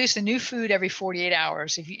introduce a new food every 48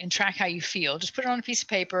 hours and track how you feel. Just put it on a piece of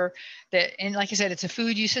paper and like I said, it's a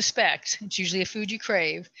food you suspect. It's usually a food you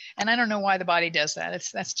crave. And I don't know why the body does that.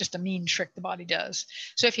 That's just a mean trick the body does.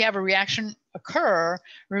 So if you have a reaction occur,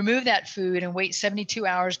 remove that food and wait 72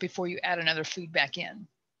 hours before you add another food back in.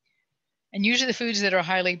 And usually the foods that are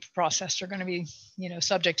highly processed are going to be,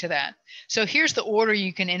 subject to that. So here's the order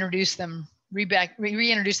you can introduce them,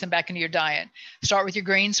 reintroduce them back into your diet. Start with your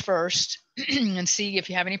grains first and see if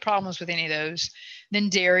you have any problems with any of those. Then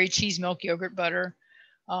dairy, cheese, milk, yogurt, butter,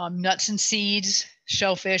 nuts and seeds,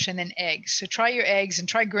 shellfish, and then eggs. So try your eggs and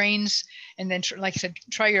try grains. And then, like I said,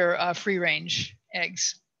 try your free range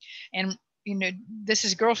eggs. And this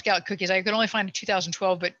is Girl Scout cookies. I could only find it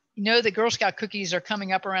 2012, but that Girl Scout cookies are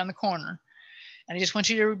coming up around the corner. And I just want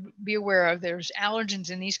you to be aware of there's allergens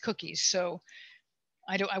in these cookies. So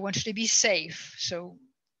I want you to be safe. So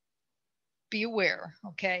be aware,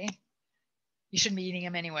 okay? You shouldn't be eating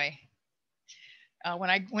them anyway.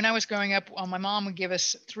 When I was growing up, my mom would give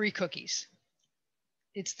us 3 cookies.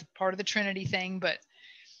 It's the part of the Trinity thing, but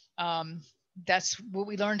that's what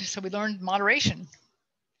we learned. So we learned moderation.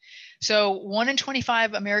 So 1 in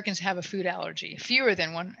 25 Americans have a food allergy. Fewer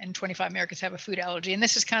than 1 in 25 Americans have a food allergy. And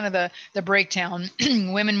this is kind of the breakdown.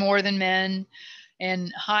 Women more than men.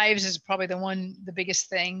 And hives is probably the biggest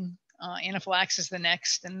thing. Anaphylaxis the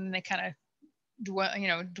next. And then they kind of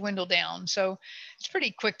dwindle down. So you're pretty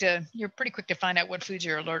quick to find out what foods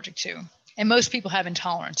you're allergic to. And most people have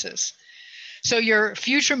intolerances. So your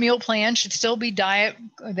future meal plan should still be diet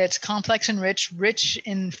that's complex and rich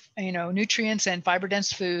in nutrients and fiber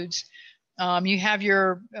dense foods. You have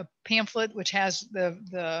your pamphlet, which has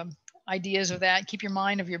the ideas of that. Keep your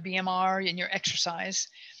mind of your BMR and your exercise.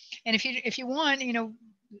 And if you want,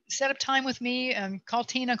 set up time with me. Call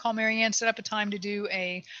Tina, call Marianne, set up a time to do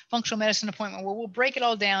a functional medicine appointment where we'll break it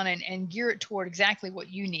all down and gear it toward exactly what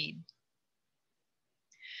you need.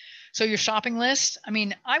 So your shopping list,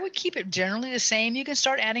 I would keep it generally the same. You can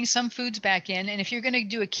start adding some foods back in. And if you're going to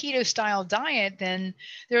do a keto style diet, then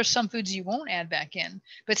there are some foods you won't add back in.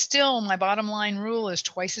 But still, my bottom line rule is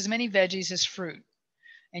twice as many veggies as fruit.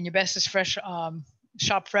 And your best is fresh,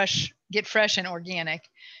 shop fresh, get fresh and organic.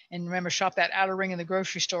 And remember, shop that outer ring of the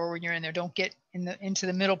grocery store when you're in there. Don't get into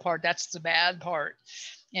the middle part. That's the bad part.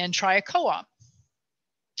 And try a co-op.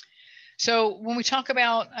 So when we talk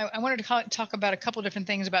about, I wanted to talk about a couple different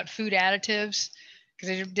things about food additives,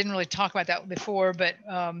 because I didn't really talk about that before, but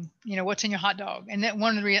what's in your hot dog? And that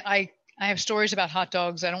one of the I have stories about hot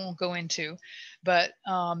dogs I don't go into, but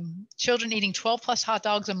children eating 12 plus hot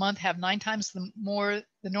dogs a month have 9 times the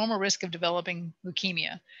normal risk of developing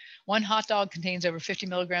leukemia. One hot dog contains over 50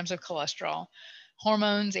 milligrams of cholesterol,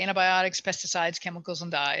 hormones, antibiotics, pesticides, chemicals,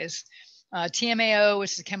 and dyes. TMAO,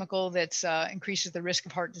 which is a chemical that increases the risk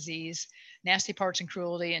of heart disease, nasty parts and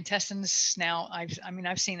cruelty, intestines. Now,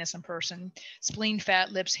 I've seen this in person. Spleen,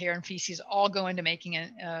 fat, lips, hair, and feces all go into making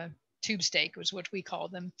a tube steak, was what we call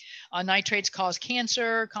them. Nitrates cause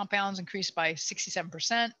cancer. Compounds increase by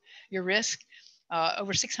 67% your risk.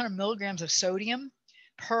 Over 600 milligrams of sodium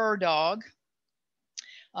per dog.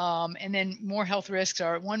 And then more health risks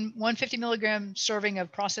are 150 milligram serving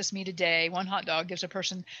of processed meat a day. One hot dog gives a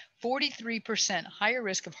person 43% higher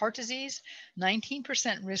risk of heart disease,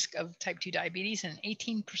 19% risk of type 2 diabetes, and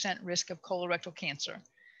 18% risk of colorectal cancer.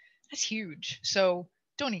 That's huge. So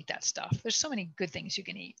don't eat that stuff. There's so many good things you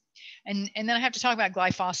can eat. And then I have to talk about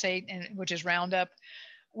glyphosate, which is Roundup.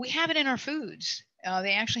 We have it in our foods.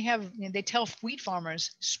 They actually they tell wheat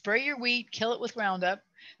farmers, spray your wheat, kill it with Roundup.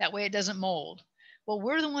 That way it doesn't mold. Well,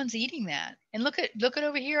 we're the ones eating that. And look at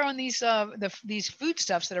over here on these these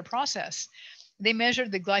foodstuffs that are processed. They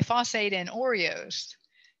measured the glyphosate in Oreos.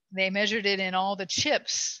 They measured it in all the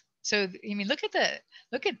chips. So look at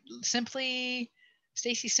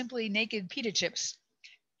Stacy Simply Naked Pita chips.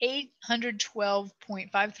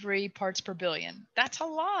 812.53 parts per billion. That's a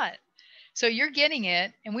lot. So you're getting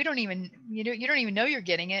it, and you don't even know you're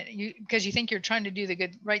getting it because you think you're trying to do the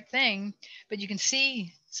right thing, but you can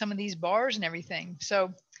see some of these bars and everything.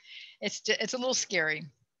 So it's a little scary.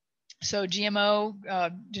 So GMO,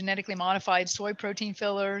 genetically modified soy protein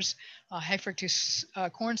fillers, high fructose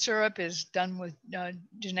corn syrup is done with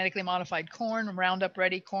genetically modified corn. Roundup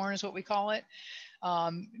ready corn is what we call it.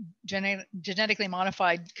 Genetically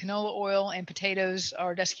modified canola oil and potatoes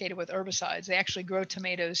are desiccated with herbicides. They actually grow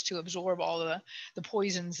tomatoes to absorb all the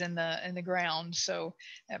poisons in the ground. So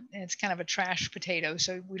it's kind of a trash potato.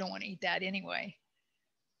 So we don't want to eat that anyway.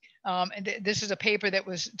 This is a paper that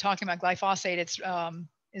was talking about glyphosate. It's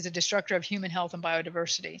is a destructor of human health and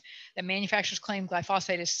biodiversity. That manufacturers claim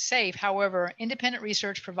glyphosate is safe. However, independent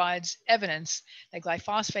research provides evidence that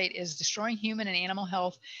glyphosate is destroying human and animal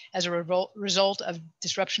health as a result of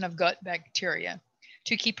disruption of gut bacteria.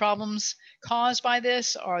 Two key problems caused by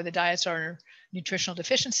this are the diets are nutritional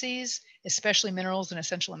deficiencies, especially minerals and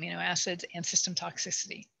essential amino acids, and system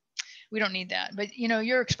toxicity. We don't need that. But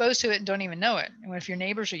you're exposed to it and don't even know it. And if your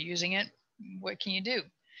neighbors are using it, what can you do?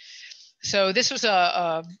 So this was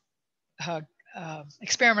a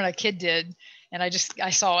experiment a kid did, and I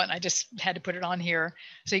saw it and I just had to put it on here.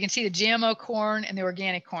 So you can see the GMO corn and the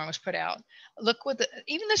organic corn was put out. Look what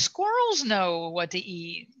even the squirrels know what to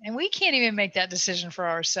eat, and we can't even make that decision for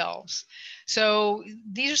ourselves. So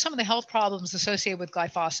these are some of the health problems associated with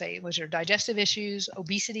glyphosate, which are digestive issues,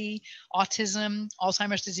 obesity, autism,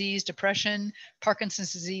 Alzheimer's disease, depression,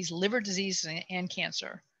 Parkinson's disease, liver disease, and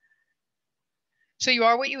cancer. So you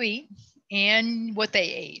are what you eat and what they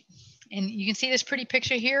ate. And you can see this pretty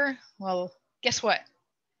picture here. Well, guess what?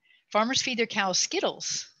 Farmers feed their cows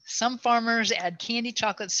Skittles. Some farmers add candy,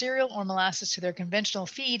 chocolate, cereal, or molasses to their conventional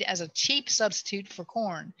feed as a cheap substitute for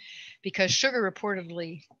corn, because sugar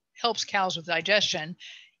reportedly helps cows with digestion,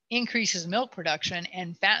 increases milk production,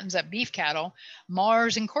 and fattens up beef cattle.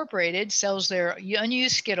 Mars Incorporated sells their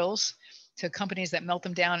unused Skittles to companies that melt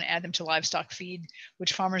them down and add them to livestock feed,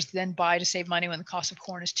 which farmers then buy to save money when the cost of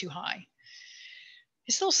corn is too high.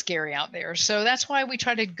 It's still scary out there. So that's why we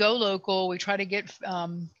try to go local. We try to get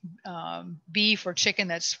beef or chicken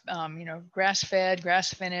that's, grass-fed,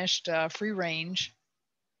 grass-finished, free range,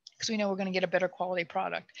 because we know we're going to get a better quality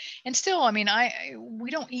product. And still, we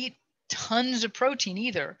don't eat tons of protein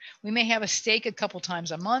either. We may have a steak a couple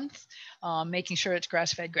times a month, making sure it's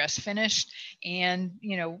grass-fed, grass-finished, and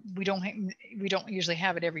we don't usually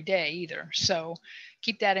have it every day either. So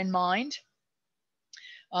keep that in mind.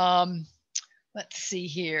 Let's see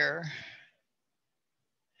here.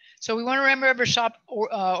 So we want to remember to shop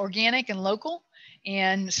organic and local.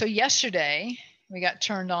 And so yesterday we got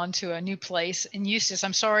turned on to a new place in Eustis.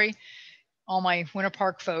 I'm sorry, all my Winter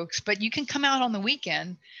Park folks, but you can come out on the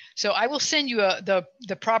weekend. So I will send you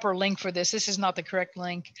the proper link for this. This is not the correct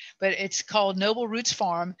link, but it's called Noble Roots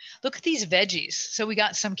Farm. Look at these veggies. So we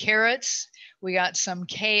got some carrots, we got some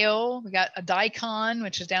kale, we got a daikon,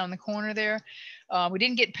 which is down in the corner there. We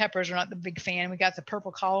didn't get peppers. We're not the big fan. We got the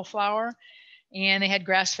purple cauliflower, and they had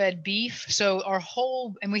grass-fed beef. So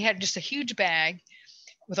and we had just a huge bag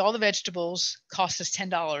with all the vegetables, cost us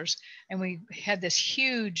 $10. And we had this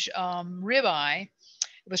huge ribeye.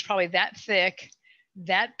 It was probably that thick,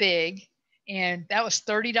 that big, and that was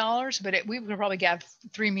 $30, but we could probably get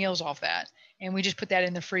 3 meals off that. And we just put that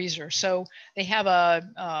in the freezer. So they have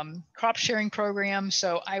a crop sharing program.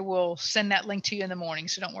 So I will send that link to you in the morning.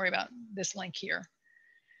 So don't worry about this link here.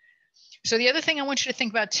 So the other thing I want you to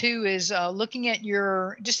think about too is looking at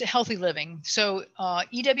your just a healthy living. So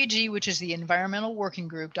EWG, which is the Environmental Working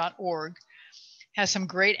Group.org, has some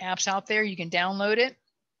great apps out there. You can download it.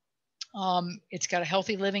 It's got a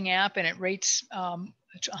healthy living app, and it rates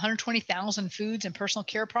 120,000 foods and personal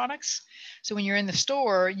care products. So when you're in the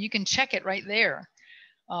store, you can check it right there,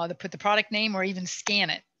 to put the product name or even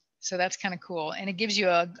scan it. So that's kind of cool. And it gives you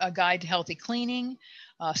a guide to healthy cleaning,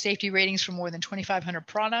 safety ratings for more than 2,500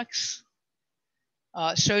 products.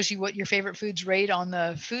 Shows you what your favorite foods rate on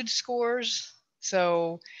the food scores.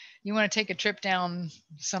 So you want to take a trip down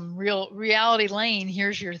some reality lane,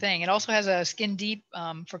 here's your thing. It also has a Skin Deep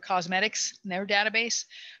for cosmetics in their database,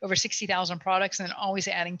 over 60,000 products, and always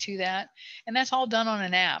adding to that. And that's all done on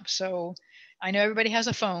an app. So I know everybody has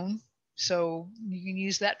a phone, so you can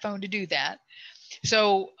use that phone to do that.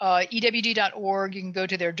 So EWG.org, you can go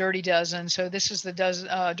to their Dirty Dozen. So this is the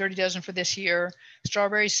Dirty Dozen for this year: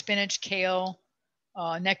 strawberries, spinach, kale,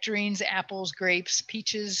 nectarines, apples, grapes,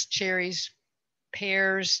 peaches, cherries,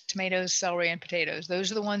 pears, tomatoes, celery, and potatoes.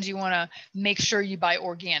 Those are the ones you want to make sure you buy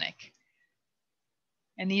organic.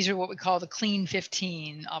 And these are what we call the clean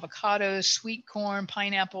 15: avocados, sweet corn,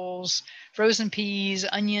 pineapples, frozen peas,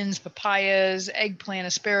 onions, papayas, eggplant,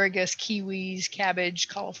 asparagus, kiwis, cabbage,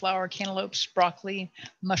 cauliflower, cantaloupes, broccoli,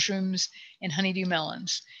 mushrooms, and honeydew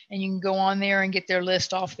melons. And you can go on there and get their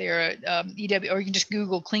list off there at EW, or you can just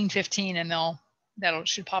Google clean 15 and that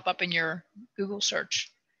should pop up in your Google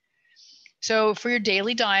search. So for your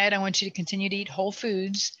daily diet, I want you to continue to eat whole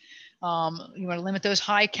foods. You want to limit those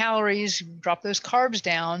high calories, drop those carbs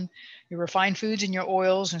down, your refined foods and your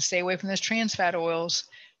oils, and stay away from those trans fat oils.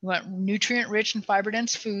 You want nutrient-rich and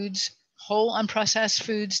fiber-dense foods, whole unprocessed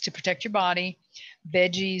foods to protect your body,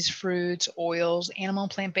 veggies, fruits, oils, animal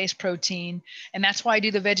and plant-based protein. And that's why I do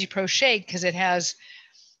the Veggie Pro Shake, because it has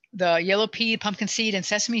the yellow pea, pumpkin seed, and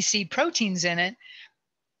sesame seed proteins in it.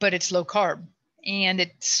 but it's low carb. And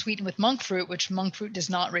it's sweetened with monk fruit, which monk fruit does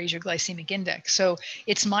not raise your glycemic index. So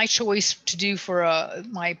it's my choice to do for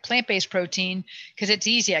my plant-based protein because it's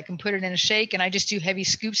easy. I can put it in a shake, and I just do heavy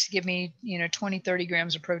scoops to give me, 20, 30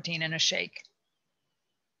 grams of protein in a shake.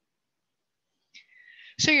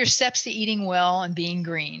 So your steps to eating well and being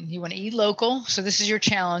green. You want to eat local. So this is your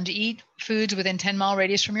challenge. Eat foods within 10-mile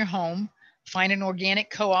radius from your home. Find an organic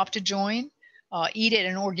co-op to join. Eat at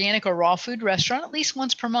an organic or raw food restaurant at least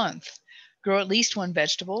once per month. Grow at least one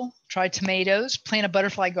vegetable. Try tomatoes. Plant a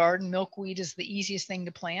butterfly garden. Milkweed is the easiest thing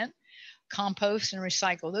to plant. Compost and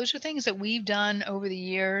recycle. Those are things that we've done over the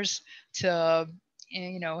years to,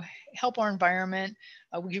 help our environment.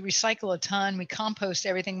 We recycle a ton. We compost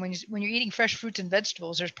everything. When you're eating fresh fruits and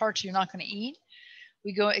vegetables, there's parts you're not going to eat.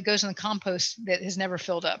 It goes in the compost that has never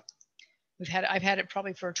filled up. I've had it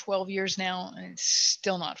probably for 12 years now, and it's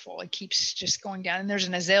still not full. It keeps just going down. And there's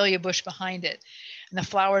an azalea bush behind it, and the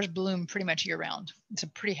flowers bloom pretty much year round. It's a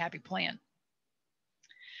pretty happy plant.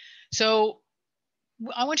 So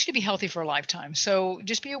I want you to be healthy for a lifetime. So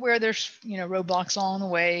just be aware there's, roadblocks along the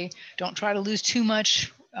way. Don't try to lose too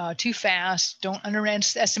much too fast. Don't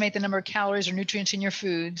underestimate the number of calories or nutrients in your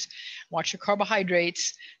foods. Watch your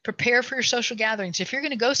carbohydrates. Prepare for your social gatherings. If you're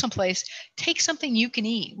going to go someplace, take something you can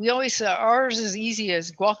eat. We always, ours is easy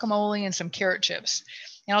as guacamole and some carrot chips.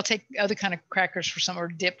 And I'll take other kind of crackers for some, or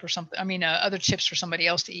dip or something. Other chips for somebody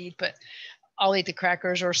else to eat, but I'll eat the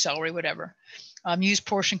crackers or celery, whatever. Use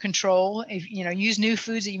portion control. Use new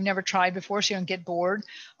foods that you've never tried before so you don't get bored.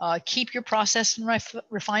 Keep your processed and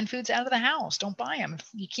refined foods out of the house. Don't buy them.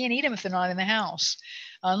 You can't eat them if they're not in the house.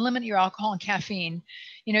 Limit your alcohol and caffeine.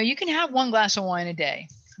 You can have 1 glass of wine a day,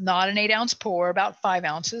 not an 8-ounce pour, about 5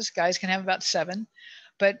 ounces. Guys can have about 7,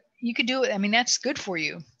 but you could do it. That's good for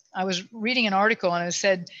you. I was reading an article and it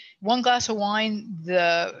said 1 glass of wine,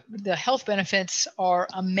 the health benefits are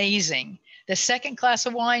amazing. The second glass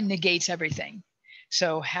of wine negates everything.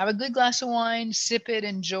 So have a good glass of wine, sip it,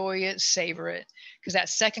 enjoy it, savor it, because that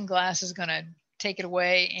second glass is going to take it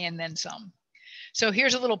away and then some. So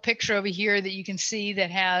here's a little picture over here that you can see that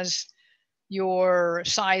has your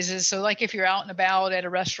sizes. So like if you're out and about at a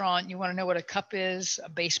restaurant, you want to know what a cup is. A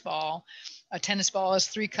baseball, a tennis ball is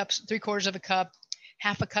 3 cups, 3/4 of a cup.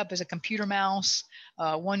 Half a cup is a computer mouse.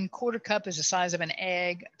 1/4 cup is the size of an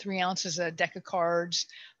egg. 3 ounces a deck of cards.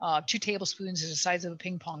 2 tablespoons is the size of a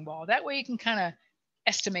ping pong ball. That way you can kind of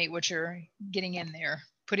estimate what you're getting in there,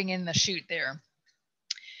 putting in the chute there.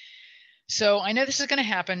 So I know this is going to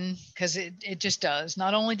happen because it just does.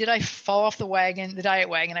 Not only did I fall off the diet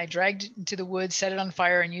wagon, I dragged it into the woods, set it on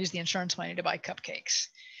fire, and used the insurance money to buy cupcakes.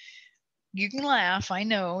 You can laugh. I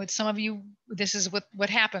know it's some of you, this is what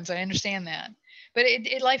happens. I understand that. But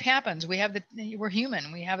life happens. We're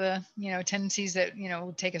human. We have tendencies that,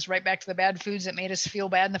 take us right back to the bad foods that made us feel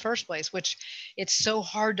bad in the first place, which it's so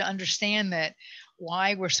hard to understand that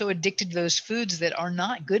why we're so addicted to those foods that are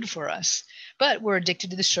not good for us. But we're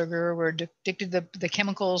addicted to the sugar. We're addicted to the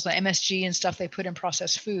chemicals, the MSG and stuff they put in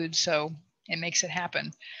processed foods. So it makes it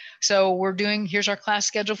happen. So here's our class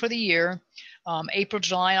schedule for the year. April,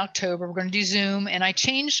 July, and October, we're going to do Zoom. And I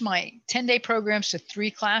changed my 10-day programs to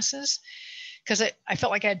 3 classes because I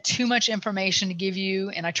felt like I had too much information to give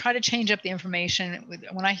you. And I try to change up the information.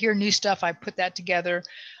 When I hear new stuff, I put that together.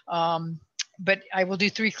 But I will do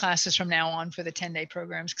 3 classes from now on for the 10-day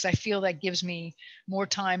programs because I feel that gives me more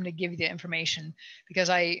time to give you the information,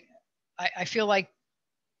 because I feel like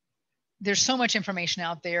there's so much information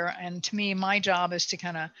out there. And to me, my job is to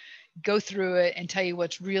kind of go through it and tell you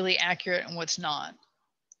what's really accurate and what's not.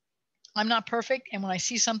 I'm not perfect. And when I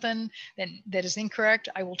see something that is incorrect,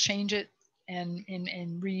 I will change it and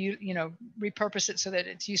repurpose it so that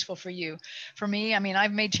it's useful for you. For me,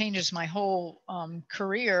 I've made changes my whole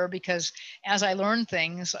career because as I learned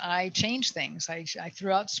things, I changed things. I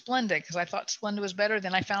threw out Splenda because I thought Splenda was better.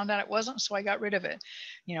 Then I found out it wasn't, so I got rid of it.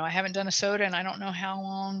 I haven't done a soda and I don't know how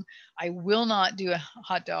long. I will not do a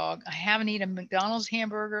hot dog. I haven't eaten a McDonald's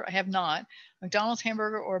hamburger. I have not. McDonald's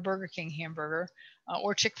hamburger or a Burger King hamburger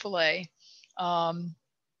or Chick-fil-A.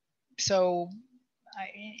 So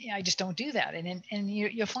I just don't do that. And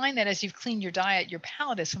you'll find that as you've cleaned your diet, your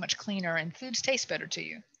palate is so much cleaner and foods taste better to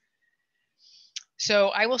you. So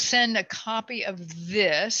I will send a copy of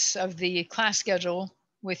the class schedule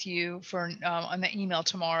with you on the email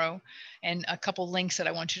tomorrow, and a couple links that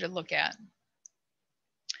I want you to look at.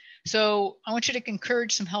 So I want you to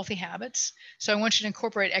encourage some healthy habits. So I want you to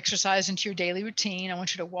incorporate exercise into your daily routine. I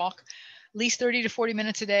want you to walk at least 30 to 40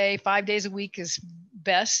 minutes a day, 5 days a week is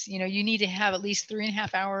best. You need to have at least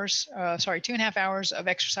 2.5 hours of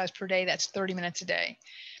exercise per day. That's 30 minutes a day,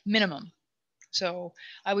 minimum. So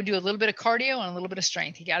I would do a little bit of cardio and a little bit of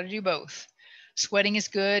strength. You got to do both. Sweating is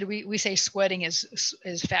good. We say sweating is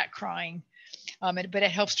fat crying. But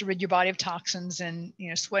it helps to rid your body of toxins, and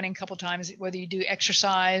sweating a couple times, whether you do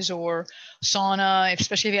exercise or sauna,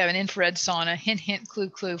 especially if you have an infrared sauna. Hint, hint, clue,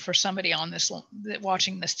 clue for somebody on this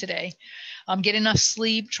watching this today. Get enough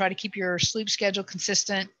sleep. Try to keep your sleep schedule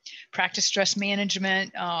consistent. Practice stress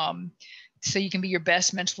management so you can be your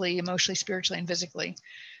best mentally, emotionally, spiritually, and physically.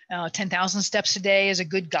 10,000 steps a day is a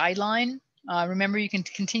good guideline. Remember, you can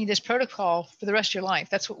continue this protocol for the rest of your life.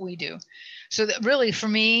 That's what we do. So that really, for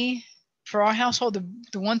me, for our household,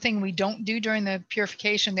 the one thing we don't do during the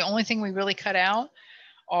purification, the only thing we really cut out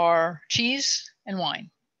are cheese and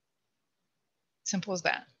wine. Simple as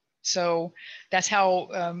that. So that's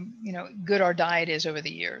how good our diet is over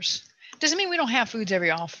the years. Doesn't mean we don't have foods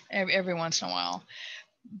every once in a while,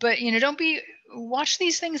 but watch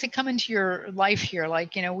these things that come into your life here.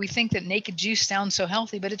 Like, we think that naked juice sounds so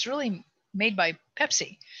healthy, but it's really made by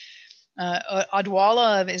Pepsi.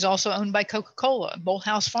 Odwalla is also owned by Coca-Cola.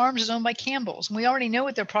 Bolthouse Farms is owned by Campbell's. And we already know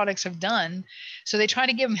what their products have done. So they try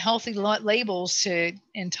to give them healthy labels to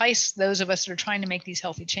entice those of us that are trying to make these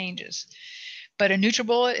healthy changes. But a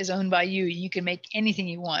NutriBullet is owned by you. You can make anything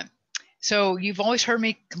you want. So you've always heard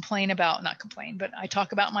me but I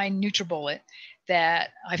talk about my NutriBullet that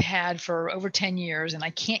I've had for over 10 years, and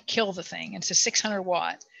I can't kill the thing. It's a 600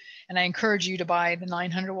 watt, and I encourage you to buy the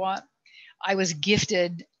 900 watt. I was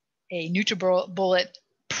gifted a NutriBullet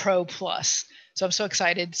Pro Plus. So I'm so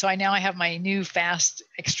excited. So I have my new fast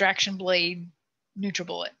extraction blade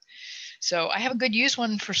NutriBullet. So I have a good used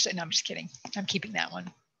one no, I'm just kidding. I'm keeping that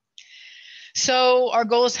one. So our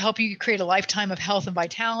goal is to help you create a lifetime of health and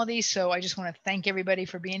vitality. So I just want to thank everybody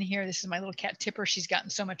for being here. This is my little cat Tipper. She's gotten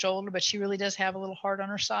so much older, but she really does have a little heart on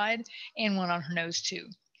her side and one on her nose too.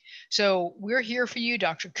 So we're here for you.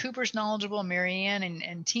 Dr. Cooper's knowledgeable. Marianne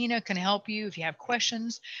and Tina can help you. If you have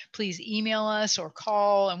questions, please email us or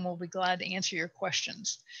call, and we'll be glad to answer your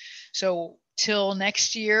questions. So till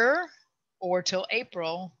next year or till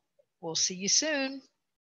April, we'll see you soon.